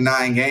winning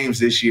 9 games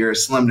this year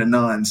is slim to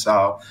none.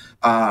 So,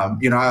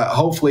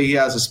 hopefully he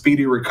has a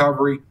speedy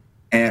recovery.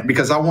 And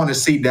because I want to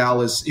see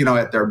Dallas,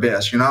 at their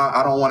best.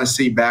 I don't want to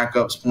see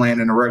backups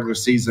playing in the regular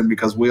season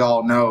because we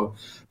all know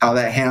how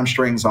that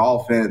hamstrings the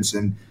offense.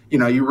 And,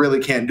 you really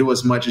can't do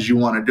as much as you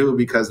want to do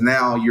because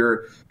now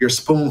you're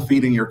spoon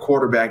feeding your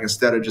quarterback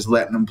instead of just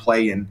letting him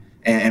play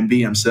and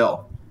be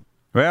himself.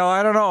 Well,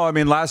 I don't know. I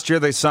mean, last year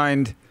they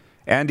signed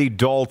Andy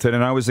Dalton,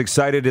 and I was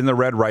excited in the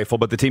Red Rifle,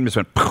 but the team just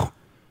went, poof,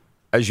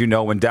 as you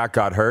know, when Dak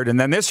got hurt. And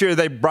then this year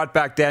they brought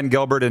back Dan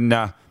Gilbert, and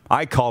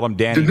I call him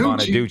Danny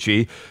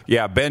Bonaducci.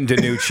 Yeah, Ben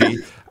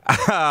DiNucci.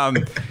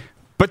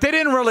 But they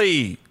didn't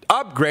really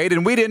upgrade,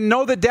 and we didn't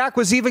know that Dak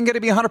was even going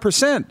to be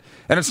 100%.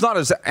 And it's not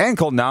his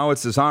ankle now,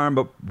 it's his arm,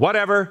 but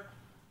whatever.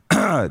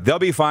 They'll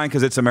be fine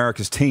because it's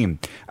America's team.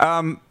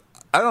 I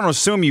don't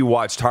assume you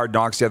watched Hard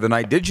Knocks the other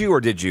night. Did you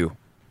or did you?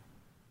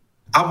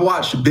 I've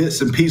watched bits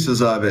and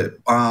pieces of it.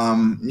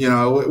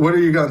 What are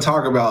you going to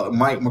talk about?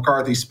 Mike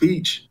McCarthy's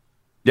speech?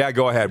 Yeah,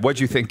 go ahead. What'd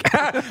you think?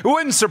 It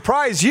wouldn't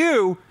surprise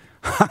you,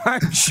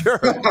 I'm sure.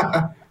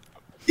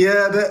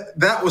 Yeah,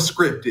 that was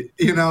scripted.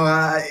 When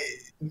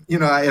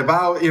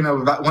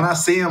I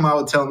see him, I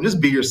would tell him, just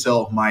be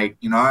yourself, Mike.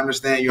 I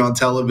understand you're on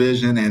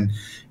television, and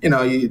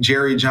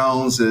Jerry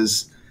Jones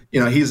is,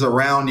 he's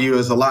around you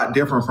is a lot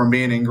different from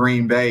being in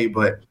Green Bay,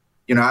 but.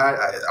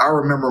 I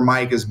remember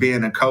Mike as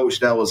being a coach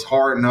that was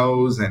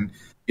hard-nosed, and,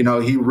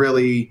 he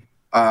really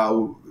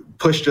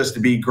pushed us to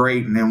be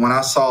great. And then when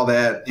I saw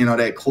that,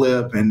 that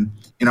clip, and,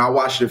 I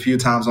watched it a few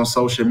times on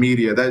social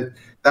media,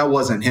 that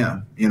wasn't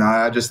him.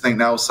 I just think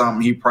that was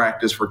something he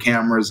practiced for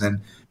cameras,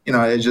 and,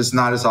 it's just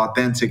not as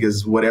authentic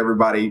as what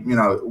everybody,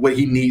 what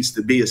he needs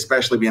to be,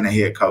 especially being a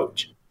head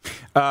coach.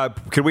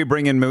 Could we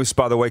bring in Moose,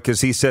 by the way,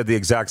 because he said the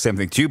exact same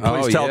thing. Could you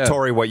please tell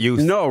Tori what you...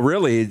 No,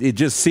 really. It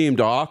just seemed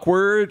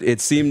awkward. It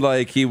seemed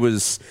like he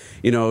was,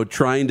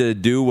 trying to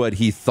do what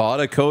he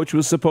thought a coach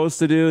was supposed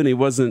to do, and he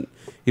wasn't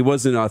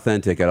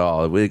authentic at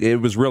all.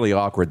 It was really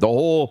awkward. The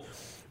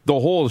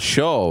whole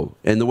show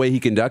and the way he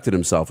conducted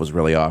himself was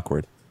really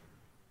awkward.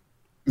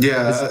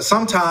 Yeah,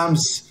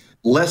 sometimes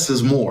less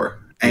is more.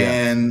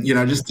 And,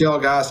 just tell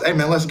guys, hey,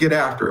 man, let's get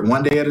after it.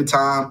 One day at a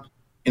time.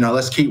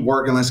 Let's keep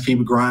working, let's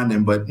keep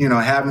grinding. But,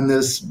 having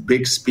this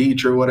big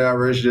speech or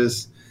whatever is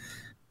just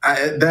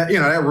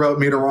that rubbed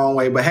me the wrong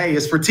way. But, hey,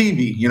 it's for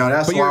TV.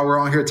 That's why we're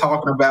on here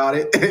talking about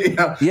it.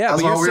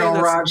 That's why we're on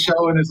Rod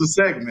Show, and it's a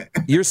segment.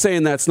 You're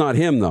saying that's not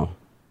him, though.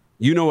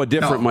 A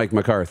different Mike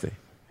McCarthy.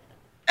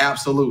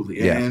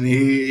 Absolutely. Yeah. And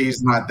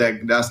he's not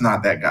that's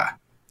not that guy.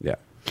 Yeah.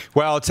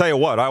 Well, I'll tell you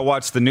what. I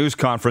watched the news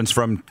conference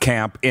from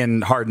camp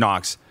in Hard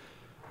Knocks.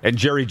 And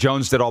Jerry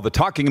Jones did all the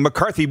talking. And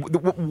McCarthy,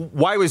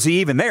 why was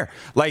he even there?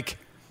 Like,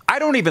 I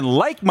don't even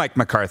like Mike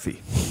McCarthy.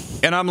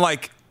 And I'm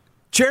like,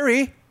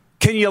 Jerry,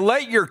 can you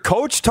let your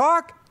coach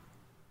talk?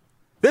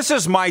 This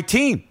is my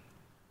team.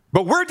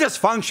 But we're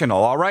dysfunctional,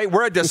 all right?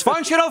 We're a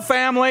dysfunctional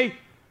family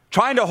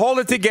trying to hold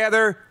it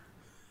together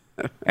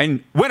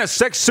and win a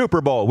 6th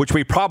Super Bowl, which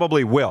we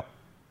probably will.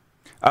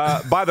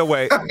 By the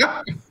way,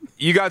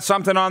 you got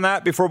something on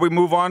that before we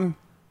move on?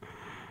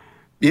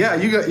 Yeah,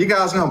 you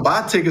guys gonna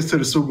buy tickets to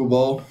the Super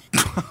Bowl?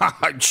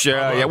 Sure.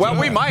 Yeah. Well,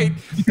 we might.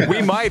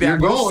 We might.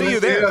 We'll see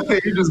you there.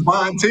 You're just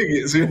buying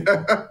tickets.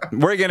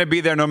 We're going to be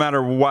there no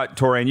matter what,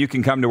 Tori, and you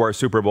can come to our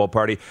Super Bowl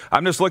party.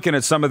 I'm just looking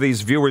at some of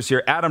these viewers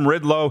here. Adam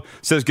Ridlow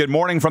says, good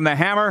morning from the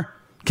Hammer.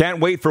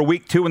 Can't wait for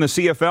week 2 in the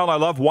CFL. I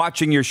love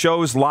watching your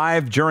shows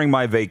live during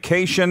my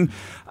vacation.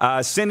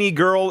 Cindy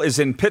Girl is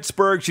in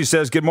Pittsburgh. She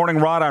says, good morning,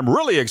 Rod. I'm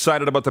really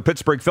excited about the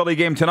Pittsburgh-Philly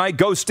game tonight.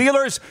 Go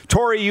Steelers.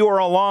 Tori, you are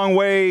a long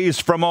ways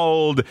from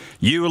old.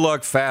 You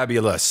look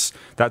fabulous.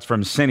 That's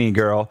from Cindy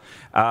Girl.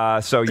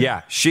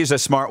 Yeah, she's a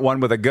smart one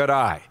with a good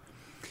eye.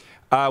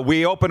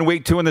 We open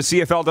week 2 in the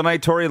CFL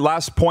tonight. Tori,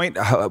 last point.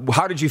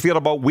 How did you feel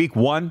about week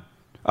 1?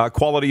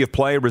 Quality of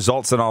play,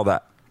 results, and all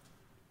that?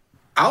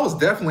 I was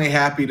definitely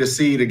happy to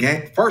see the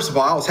game. First of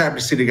all, I was happy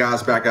to see the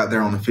guys back out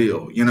there on the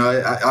field.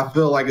 I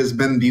feel like it's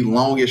been the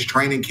longest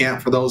training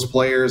camp for those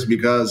players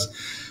because,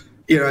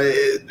 we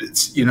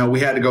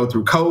had to go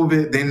through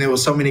COVID. Then there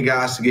was so many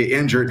guys to get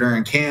injured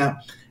during camp.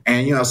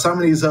 And, some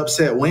of these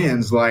upset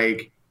wins,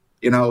 like,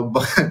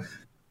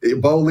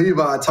 Bo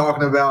Levi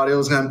talking about it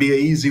was going to be an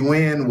easy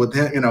win with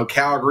him,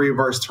 Calgary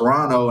versus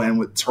Toronto, and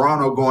with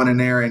Toronto going in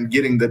there and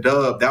getting the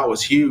dub, that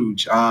was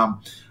huge.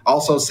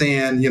 Also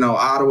seeing,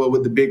 Ottawa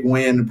with the big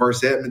win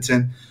versus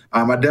Edmonton.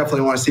 I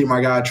definitely want to see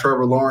my guy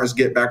Trevor Lawrence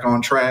get back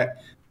on track.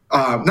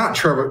 Not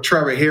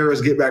Trevor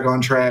Harris get back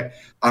on track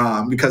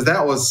because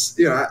that was,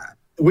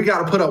 we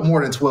got to put up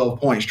more than 12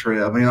 points,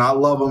 Trev. I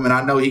love him, and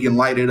I know he can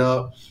light it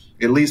up,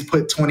 at least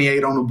put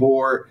 28 on the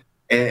board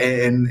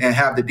and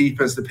have the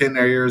defense to pin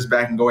their ears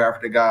back and go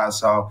after the guys.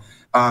 So,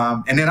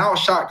 and then I was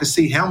shocked to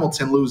see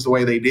Hamilton lose the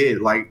way they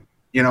did. Like,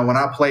 when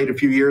I played a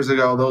few years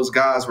ago, those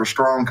guys were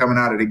strong coming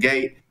out of the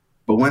gate.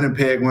 But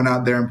Winnipeg went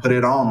out there and put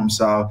it on them.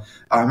 So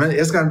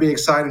it's going to be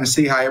exciting to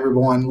see how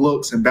everyone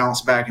looks and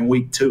bounce back in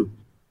week 2.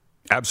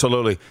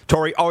 Absolutely.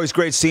 Tori, always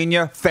great seeing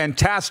you.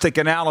 Fantastic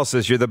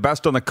analysis. You're the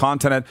best on the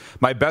continent.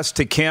 My best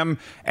to Kim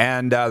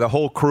and the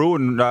whole crew,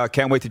 and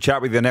can't wait to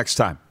chat with you next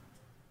time.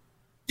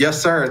 Yes,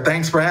 sir.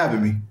 Thanks for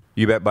having me.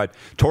 You bet, bud.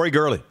 Tori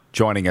Gurley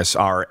joining us,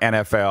 our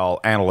NFL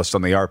analyst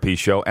on the RP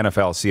Show,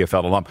 NFL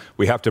CFL alum.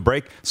 We have to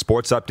break.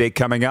 Sports update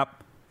coming up.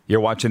 You're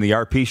watching the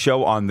RP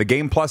Show on the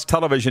Game Plus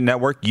television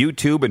network,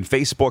 YouTube, and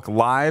Facebook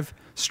Live,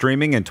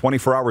 streaming and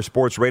 24-hour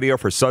sports radio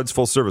for Suds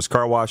Full Service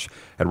Car Wash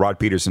at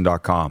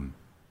rodpeterson.com.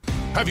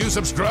 Have you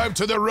subscribed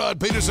to the Rod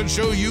Peterson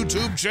Show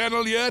YouTube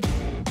channel yet?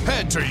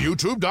 Head to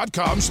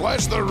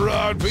youtube.com/The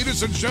Rod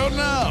Peterson Show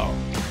now.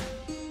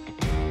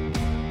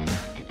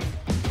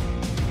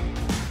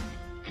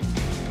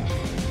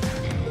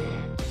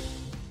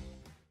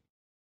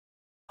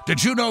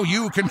 Did you know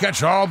you can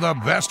catch all the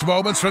best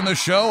moments from the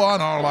show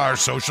on all our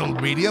social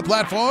media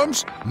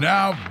platforms?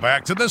 Now,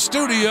 back to the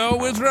studio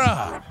with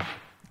Rob.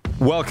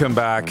 Welcome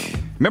back.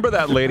 Remember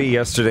that lady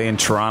yesterday in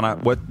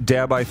Toronto?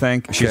 Deb, I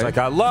think? She's like,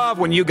 I love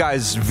when you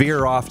guys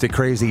veer off to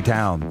crazy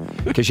town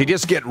because you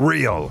just get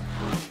real.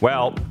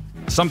 Well,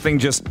 something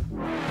just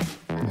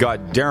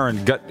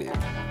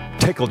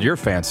tickled your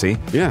fancy.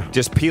 Yeah.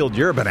 Just peeled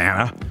your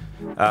banana.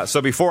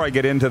 So before I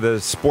get into the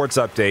sports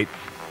update,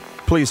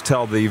 please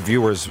tell the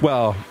viewers.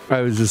 Well,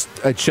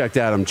 I checked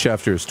Adam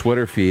Schefter's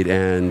Twitter feed,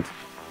 and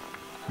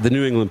the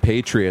New England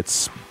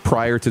Patriots,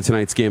 prior to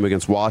tonight's game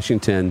against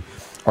Washington,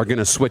 are going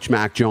to switch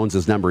Mac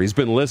Jones' number. He's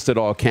been listed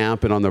all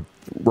camp and on the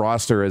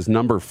roster as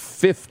number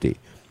 50.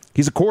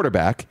 He's a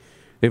quarterback.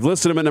 They've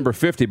listed him at number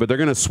 50, but they're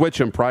going to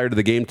switch him prior to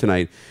the game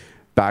tonight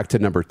back to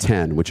number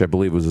 10, which I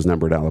believe was his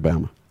number at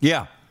Alabama.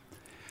 Yeah.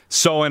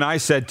 So, and I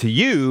said to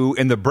you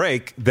in the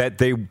break that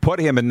they put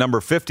him in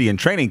number 50 in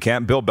training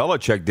camp. Bill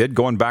Belichick did,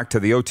 going back to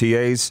the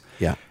OTAs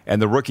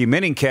and the rookie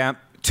minicamp camp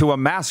to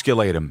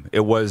emasculate him. It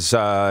was,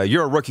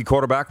 you're a rookie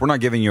quarterback. We're not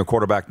giving you a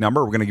quarterback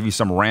number. We're going to give you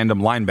some random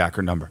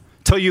linebacker number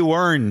till you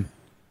earn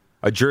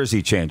a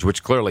jersey change,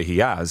 which clearly he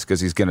has because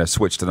he's going to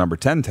switch to number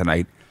 10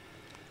 tonight,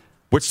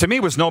 which to me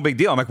was no big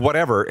deal. I'm like,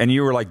 whatever. And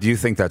you were like, do you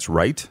think that's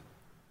right?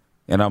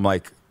 And I'm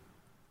like,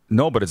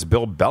 no, but it's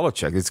Bill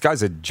Belichick. This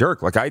guy's a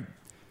jerk. Like,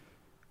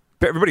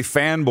 everybody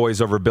fanboys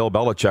over Bill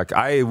Belichick.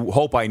 I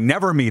hope I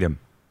never meet him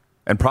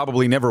and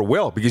probably never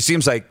will because he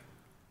seems like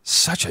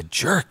such a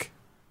jerk.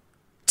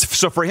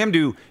 So for him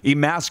to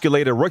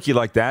emasculate a rookie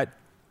like that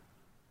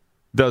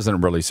doesn't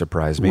really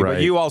surprise me. Right.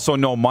 But you also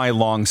know my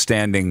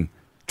long-standing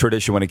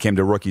tradition when it came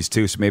to rookies,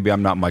 too, so maybe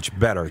I'm not much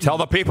better. Tell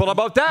the people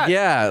about that.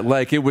 Yeah,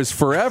 like it was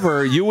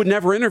forever. You would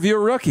never interview a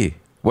rookie.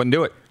 Wouldn't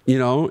do it.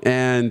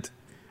 And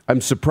I'm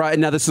surprised.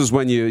 Now, this is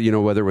when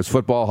whether it was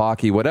football,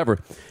 hockey, whatever.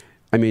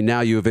 I mean,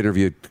 now you have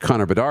interviewed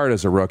Connor Bedard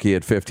as a rookie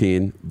at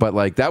 15, but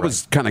like that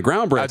was kind of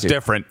groundbreaking. That's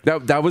different.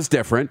 That was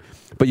different,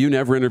 but you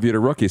never interviewed a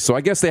rookie, so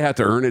I guess they had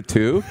to earn it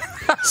too.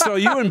 So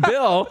you and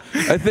Bill,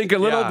 I think a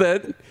little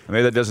bit.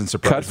 Maybe that doesn't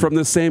surprise cut me. From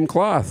the same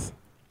cloth.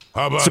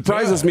 How about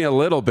surprises me a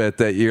little bit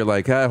that you're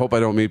like, I hope I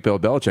don't meet Bill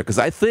Belichick because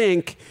I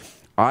think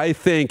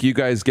you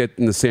guys get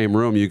in the same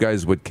room, you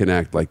guys would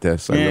connect like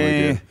this. I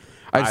really do.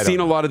 I've seen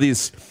a lot of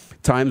these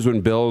times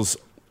when Bill's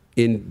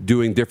in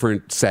doing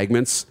different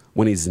segments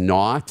when he's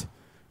not.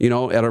 At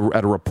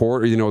a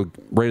report,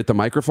 right at the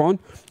microphone,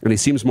 and he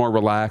seems more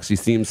relaxed. He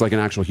seems like an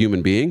actual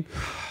human being.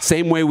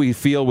 Same way we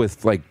feel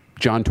with like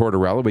John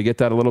Tortorella. We get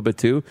that a little bit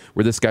too,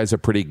 where this guy's a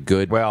pretty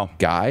good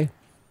guy.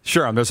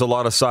 Sure, and there's a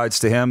lot of sides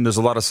to him. There's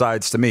a lot of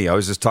sides to me. I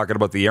was just talking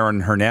about the Aaron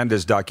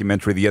Hernandez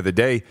documentary the other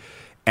day,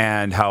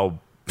 and how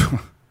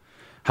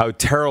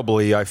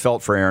terribly I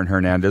felt for Aaron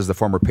Hernandez, the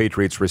former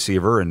Patriots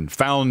receiver, and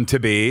found to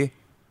be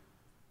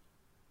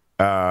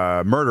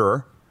a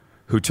murderer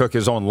who took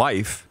his own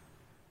life.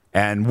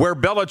 And where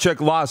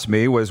Belichick lost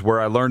me was where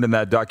I learned in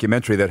that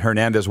documentary that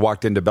Hernandez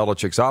walked into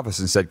Belichick's office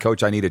and said,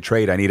 Coach, I need a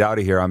trade. I need out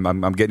of here.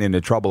 I'm getting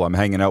into trouble. I'm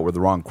hanging out with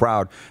the wrong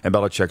crowd. And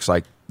Belichick's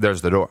like,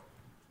 there's the door.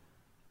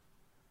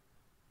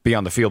 Be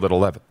on the field at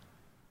 11.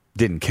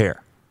 Didn't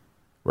care.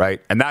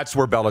 Right? And that's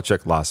where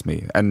Belichick lost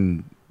me.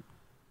 And,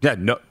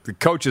 the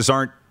coaches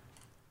aren't,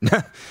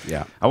 I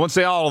won't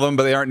say all of them,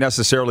 but they aren't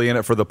necessarily in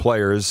it for the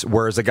players.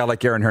 Whereas a guy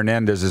like Aaron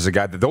Hernandez is a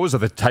guy those are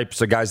the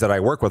types of guys that I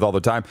work with all the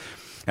time.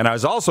 And I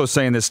was also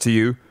saying this to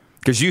you,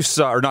 because you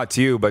saw, or not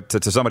to you, but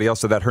to somebody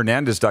else, to that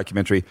Hernandez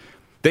documentary.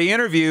 They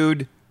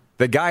interviewed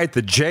the guy at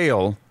the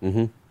jail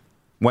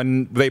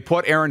when they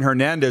put Aaron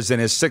Hernandez in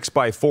his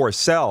 6x4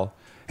 cell.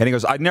 And he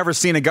goes, I'd never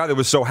seen a guy that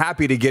was so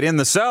happy to get in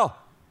the cell.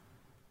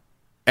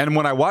 And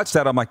when I watched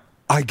that, I'm like,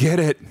 I get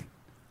it.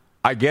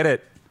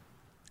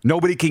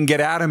 Nobody can get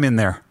at him in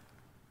there.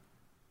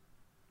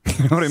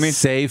 You know what I mean?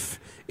 Safe.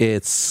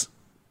 It's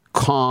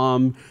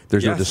calm.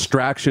 There's no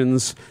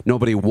distractions.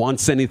 Nobody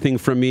wants anything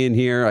from me in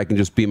here. I can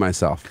just be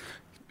myself.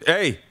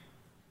 Hey,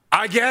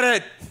 I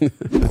get it.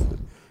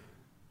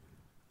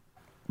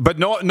 But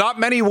no, not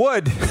many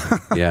would.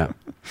 Yeah.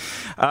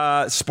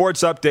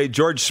 Sports update.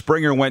 George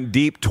Springer went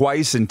deep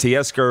twice, and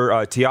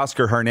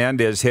Teoscar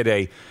Hernandez hit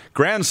a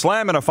grand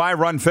slam in a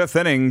 5-run fifth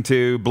inning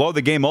to blow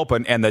the game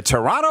open, and the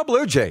Toronto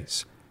Blue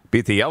Jays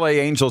beat the LA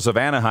Angels of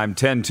Anaheim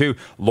 10-2.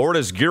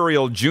 Lourdes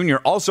Gurriel Jr.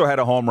 also had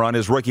a home run.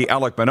 His rookie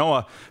Alek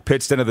Manoah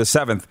pitched into the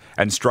 7th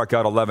and struck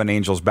out 11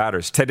 Angels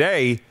batters.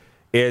 Today,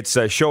 it's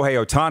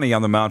Shohei Ohtani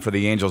on the mound for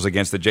the Angels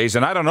against the Jays.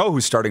 And I don't know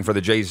who's starting for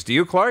the Jays. Do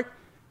you, Clark?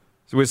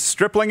 Was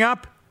Stripling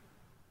up?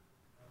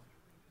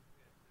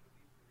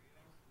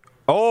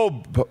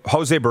 Oh,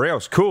 Jose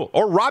Barrios. Cool.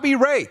 Or Robbie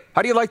Ray.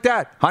 How do you like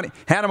that?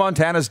 Hannah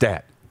Montana's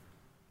dad.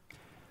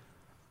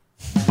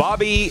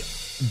 Bobby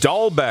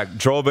Dahlbeck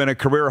drove in a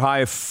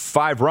career-high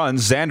 5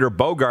 runs. Xander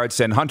Bogaerts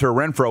and Hunter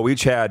Renfroe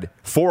each had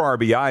 4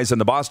 RBIs,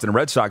 and the Boston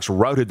Red Sox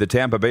routed the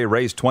Tampa Bay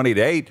Rays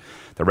 20-8.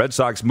 The Red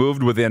Sox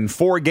moved within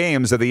 4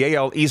 games of the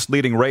AL East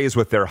leading Rays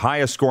with their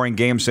highest-scoring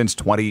game since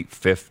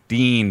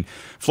 2015.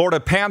 Florida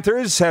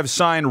Panthers have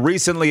signed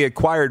recently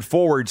acquired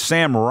forward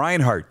Sam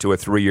Reinhart to a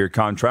 3-year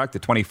contract. The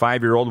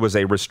 25-year-old was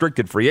a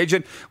restricted free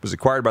agent, was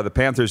acquired by the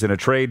Panthers in a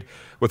trade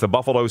with the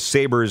Buffalo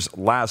Sabres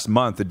last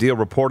month. The deal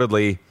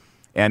reportedly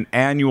an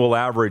annual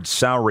average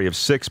salary of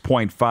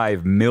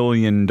 $6.5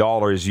 million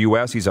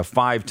U.S. He's a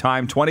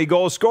 5-time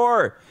 20-goal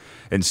scorer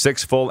in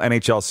 6 full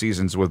NHL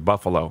seasons with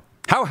Buffalo.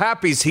 How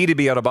happy is he to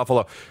be out of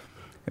Buffalo?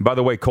 And by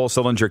the way, Cole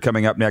Sillinger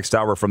coming up next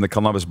hour from the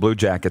Columbus Blue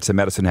Jackets and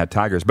Medicine Hat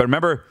Tigers. But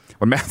remember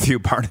when Matthew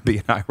Barnaby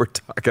and I were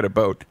talking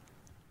about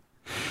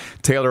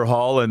Taylor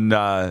Hall and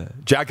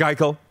Jack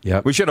Eichel?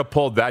 Yep. We should have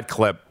pulled that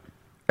clip.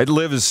 It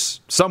lives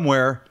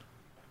somewhere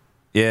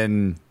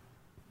in...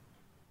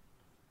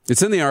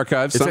 It's in the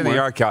archives. It's in the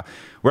archive.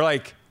 We're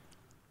like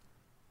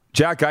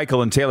Jack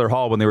Eichel and Taylor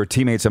Hall when they were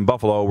teammates in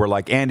Buffalo. We're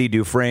like Andy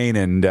Dufresne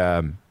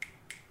and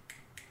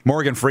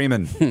Morgan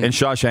Freeman in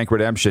Shawshank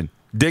Redemption,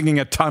 digging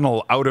a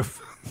tunnel out of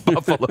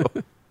Buffalo.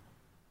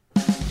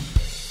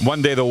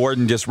 One day the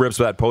warden just rips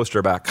that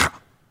poster back.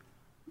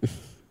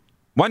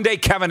 One day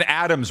Kevin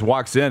Adams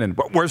walks in and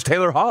where's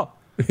Taylor Hall?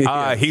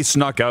 He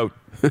snuck out,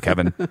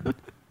 Kevin.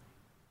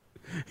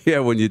 Yeah,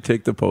 when you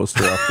take the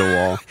poster off the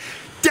wall.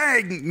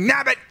 Dang,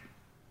 nabbit!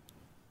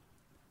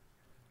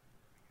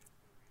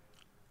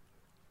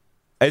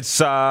 It's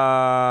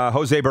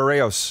Jose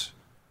Barrios,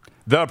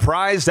 the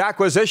prized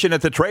acquisition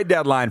at the trade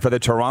deadline for the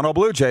Toronto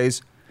Blue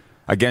Jays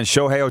against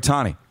Shohei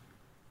Ohtani.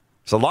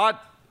 It's a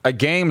lot of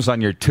games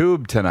on your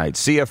tube tonight.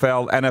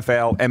 CFL,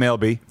 NFL,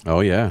 MLB. Oh,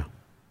 yeah.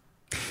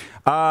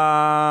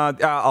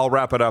 I'll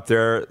wrap it up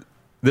there.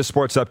 This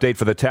sports update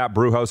for the Tap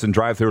Brewhouse and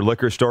Drive-Thru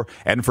Liquor Store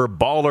and for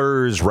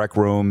Ballers Rec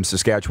Room,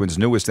 Saskatchewan's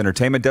newest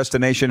entertainment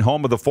destination,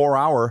 home of the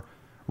 4-hour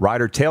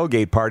Rider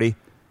Tailgate Party.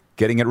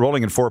 Getting it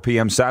rolling at 4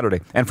 p.m.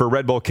 Saturday. And for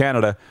Red Bull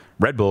Canada,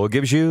 Red Bull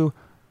gives you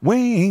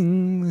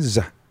wings.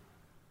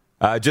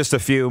 Just a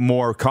few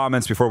more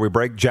comments before we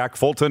break. Jack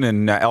Fulton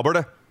in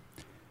Alberta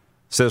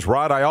says,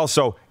 Rod, I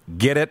also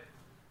get it.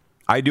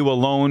 I do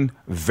alone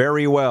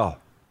very well.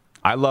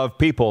 I love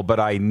people, but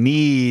I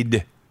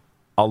need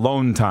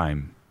alone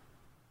time.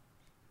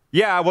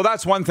 Yeah, well,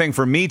 that's one thing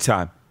for me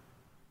time.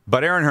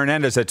 But Aaron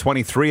Hernandez had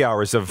 23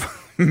 hours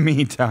of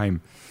me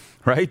time,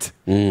 right?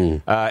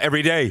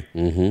 Every day.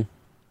 Mm-hmm.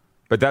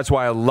 But that's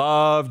why I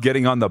love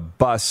getting on the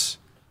bus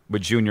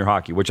with junior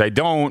hockey, which I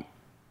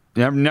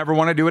never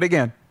want to do it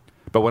again.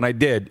 But when I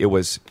did, it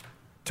was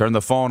turn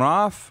the phone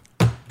off.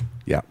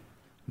 Yeah.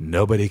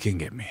 Nobody can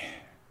get me.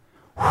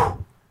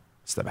 Whew.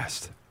 It's the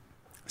best.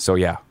 So,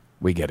 yeah,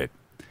 we get it.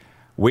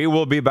 We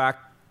will be back.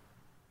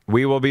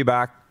 We will be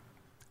back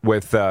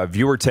with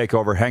viewer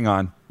takeover. Hang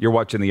on. You're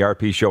watching the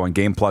RP Show on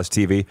Game Plus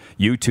TV,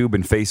 YouTube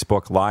and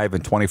Facebook Live,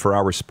 and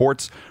 24-hour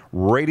sports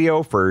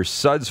radio for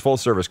Suds Full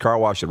Service Car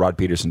Wash at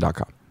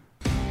rodpeterson.com.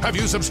 Have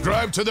you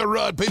subscribed to the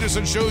Rod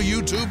Peterson Show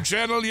YouTube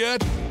channel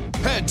yet?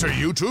 Head to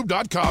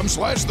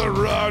youtube.com/The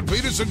Rod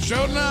Peterson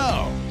Show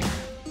now.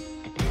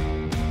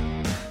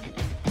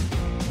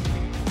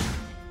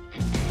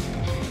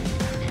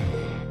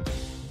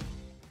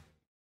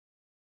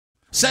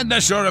 Send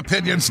us your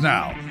opinions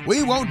now.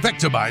 We won't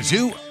victimize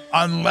you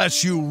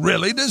unless you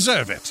really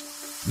deserve it.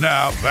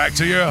 Now, back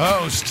to your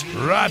host,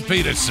 Rod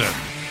Peterson.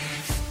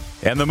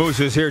 And the Moose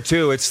is here,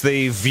 too. It's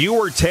the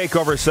viewer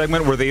takeover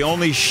segment. We're the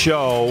only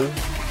show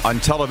on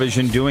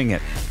television doing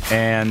it.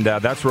 And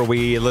that's where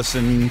we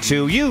listen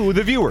to you,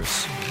 the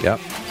viewers. Yep.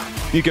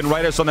 You can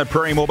write us on the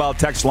Prairie Mobile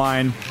text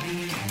line.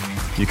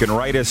 You can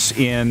write us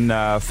in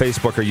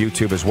Facebook or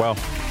YouTube as well.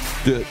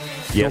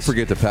 Don't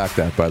forget to pack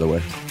that, by the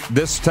way.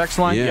 This text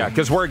line? Yeah,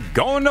 because we're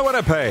going to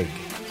Winnipeg.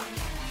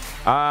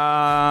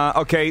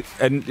 Okay,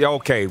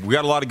 we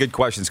got a lot of good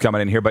questions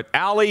coming in here, but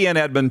Allie in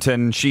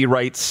Edmonton, she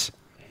writes,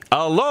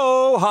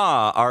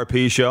 Aloha,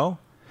 RP Show.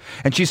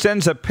 And she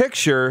sends a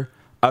picture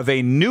of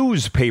a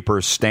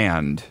newspaper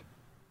stand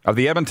of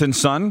the Edmonton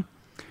Sun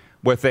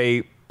with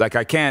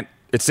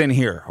it's in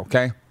here,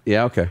 okay?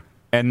 Yeah, okay.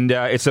 And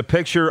it's a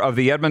picture of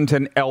the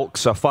Edmonton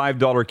Elks, a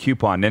 $5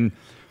 coupon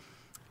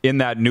in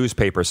that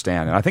newspaper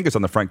stand. And I think it's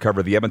on the front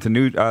cover of the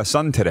Edmonton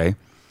Sun today.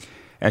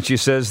 And she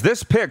says,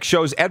 this pic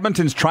shows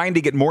Edmonton's trying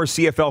to get more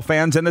CFL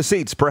fans in the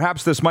seats.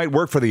 Perhaps this might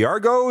work for the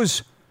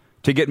Argos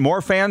to get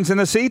more fans in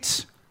the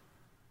seats.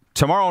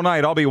 Tomorrow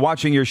night, I'll be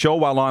watching your show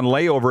while on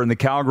layover in the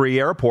Calgary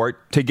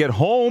airport to get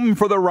home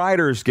for the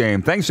Riders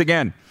game. Thanks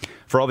again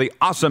for all the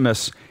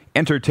awesomeness,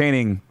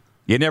 entertaining.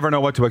 You never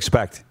know what to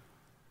expect.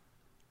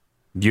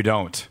 You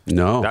don't.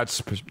 No.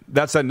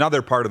 That's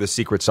another part of the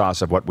secret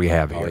sauce of what we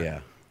have here. Oh, yeah.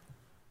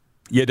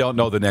 You don't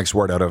know the next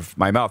word out of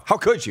my mouth. How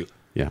could you?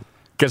 Yeah.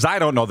 Because I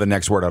don't know the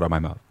next word out of my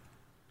mouth.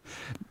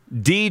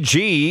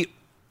 DG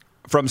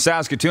from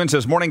Saskatoon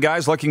says, morning,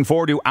 guys. Looking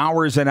forward to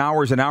hours and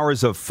hours and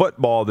hours of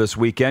football this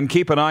weekend.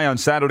 Keep an eye on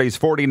Saturday's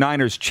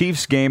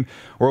 49ers-Chiefs game,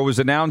 where it was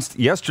announced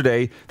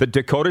yesterday that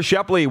Dakota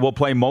Shepley will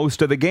play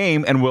most of the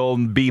game and will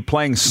be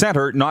playing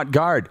center, not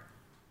guard.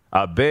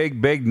 A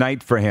big, big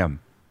night for him.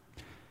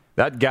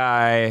 That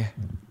guy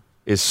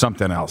is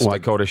something else,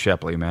 Dakota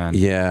Shepley, man.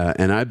 Yeah,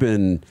 and I've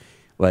been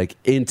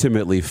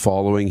intimately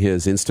following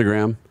his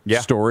Instagram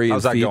story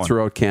and feed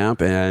throughout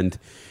camp, and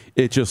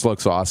it just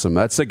looks awesome.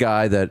 That's a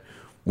guy that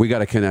we got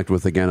to connect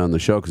with again on the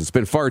show because it's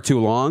been far too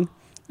long,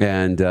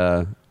 and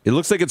it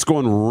looks like it's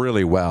going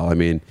really well. I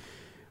mean,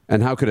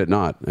 and how could it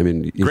not? I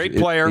mean, great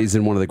player. He's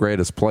in one of the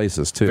greatest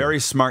places, too. Very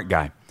smart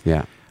guy.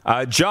 Yeah.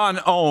 John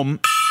Ohm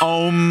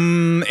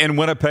in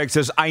Winnipeg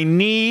says, I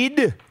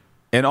need,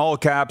 in all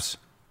caps,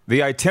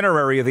 the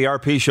itinerary of the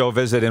RP show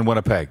visit in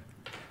Winnipeg.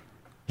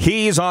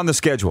 He's on the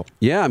schedule.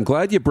 Yeah, I'm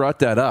glad you brought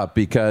that up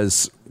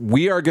because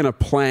we are going to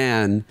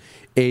plan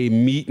a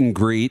meet and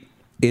greet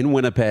in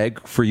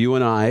Winnipeg for you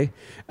and I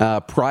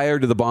prior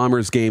to the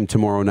Bombers game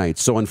tomorrow night.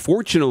 So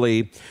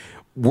unfortunately,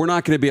 we're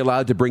not going to be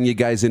allowed to bring you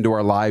guys into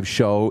our live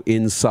show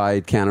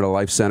inside Canada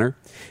Life Center.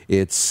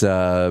 It's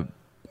they're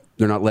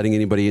not letting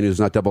anybody in who's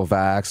not double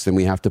vaxxed, and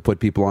we have to put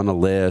people on a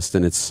list,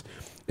 and it's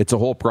a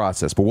whole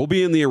process. But we'll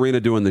be in the arena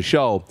doing the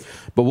show,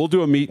 but we'll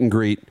do a meet and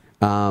greet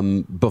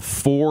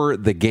before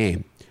the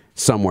game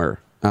somewhere.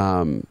 I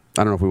don't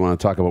know if we want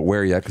to talk about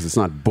where yet because it's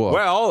not booked.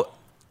 Well,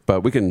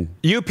 but we can.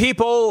 You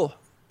people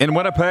in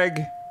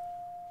Winnipeg,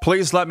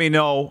 please let me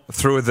know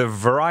through the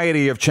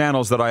variety of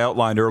channels that I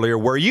outlined earlier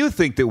where you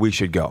think that we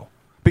should go.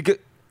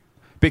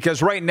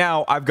 Because right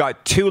now I've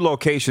got two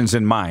locations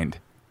in mind.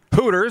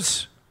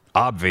 Hooters,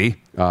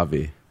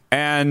 Obvi.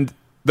 And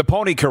the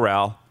Pony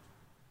Corral,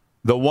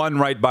 the one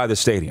right by the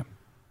stadium.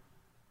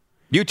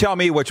 You tell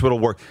me which will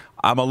work.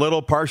 I'm a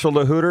little partial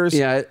to Hooters.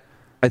 Yeah,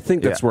 I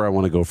think that's where I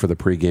want to go for the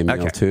pregame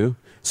meal too.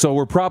 So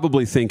we're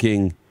probably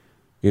thinking,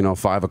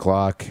 5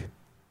 o'clock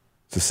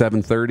to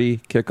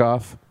 7:30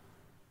 kickoff.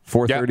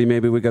 4:30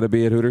 maybe we got to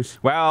be at Hooters.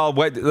 Well,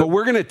 but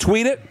we're going to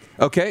tweet it.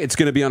 Okay, it's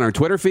going to be on our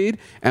Twitter feed,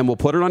 and we'll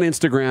put it on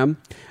Instagram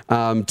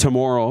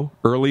tomorrow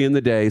early in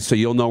the day, so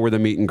you'll know where the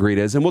meet and greet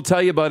is. And we'll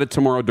tell you about it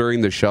tomorrow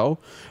during the show,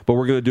 but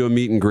we're going to do a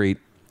meet and greet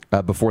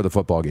before the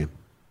football game.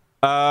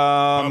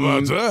 How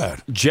about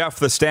that? Jeff,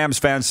 the Stamps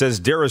fan, says,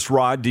 Dearest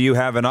Rod, do you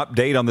have an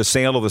update on the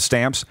sale of the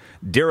Stamps?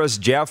 Dearest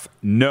Jeff,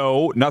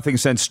 no, nothing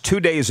since 2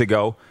 days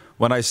ago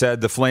when I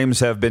said the Flames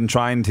have been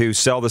trying to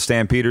sell the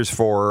Stampeders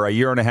for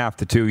 1.5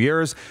 to 2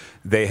 years.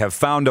 They have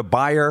found a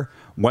buyer.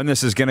 When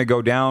this is going to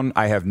go down,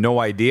 I have no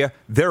idea.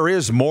 There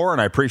is more,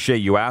 and I appreciate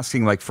you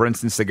asking. Like, for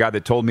instance, the guy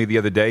that told me the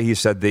other day, he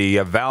said the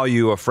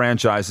value of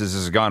franchises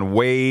has gone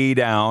way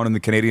down in the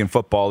Canadian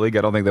Football League.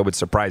 I don't think that would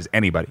surprise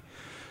anybody.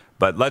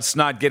 But let's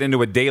not get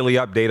into a daily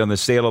update on the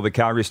sale of the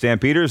Calgary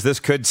Stampeders.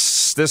 This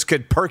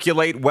could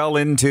percolate well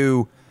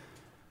into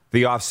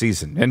the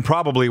offseason, and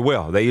probably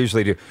will. They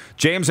usually do.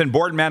 James in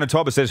Borden,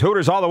 Manitoba says,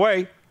 Hooters all the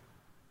way.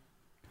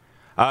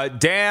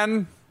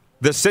 Dan,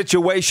 the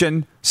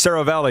situation,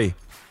 Saravelli,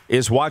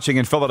 is watching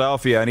in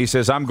Philadelphia, and he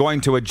says, I'm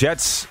going to a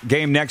Jets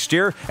game next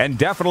year, and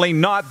definitely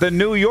not the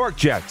New York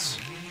Jets.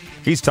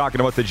 He's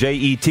talking about the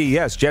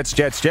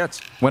Jets,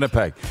 Jets,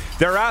 Winnipeg.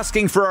 They're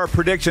asking for our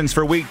predictions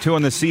for Week 2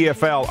 in the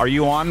CFL. Are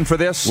you on for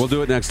this? We'll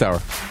do it next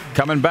hour.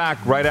 Coming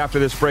back right after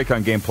this break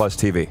on Game Plus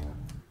TV.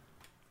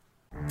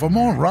 For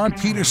more Rod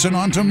Peterson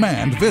on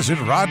demand, visit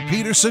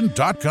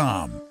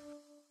rodpeterson.com.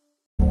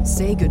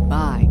 Say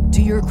goodbye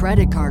to your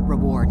credit card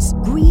rewards.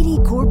 Greedy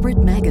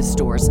corporate mega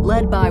stores,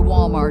 led by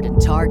Walmart and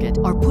Target,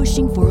 are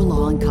pushing for a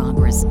law in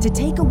Congress to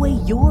take away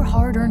your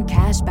hard-earned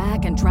cash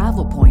back and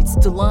travel points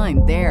to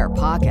line their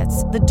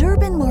pockets. The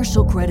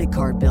Durbin-Marshall credit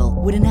card bill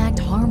would enact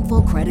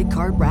harmful credit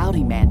card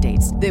routing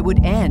mandates that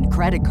would end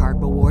credit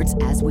card rewards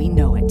as we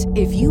know it.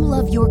 If you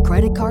love your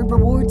credit card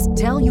rewards,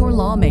 tell your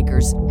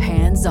lawmakers,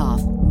 hands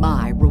off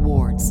my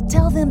rewards.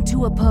 Tell them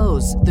to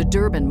oppose the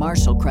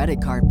Durbin-Marshall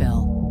credit card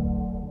bill.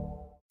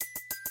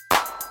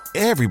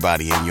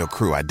 Everybody in your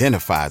crew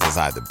identifies as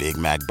either Big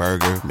Mac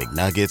Burger,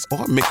 McNuggets,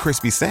 or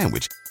McCrispy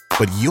Sandwich.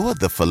 But you're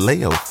the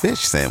Filet-O-Fish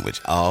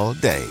Sandwich all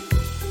day.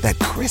 That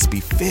crispy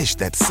fish,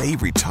 that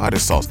savory tartar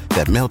sauce,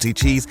 that melty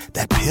cheese,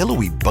 that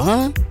pillowy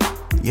bun.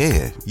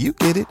 Yeah, you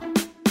get it.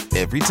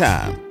 Every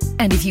time.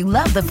 And if you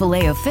love the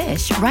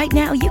Filet-O-Fish, right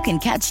now you can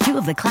catch 2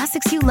 of the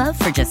classics you love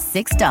for just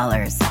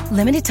 $6.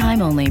 Limited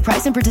time only.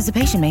 Price and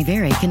participation may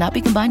vary. Cannot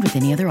be combined with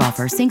any other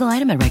offer. Single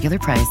item at regular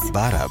price.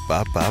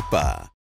 Ba-da-ba-ba-ba.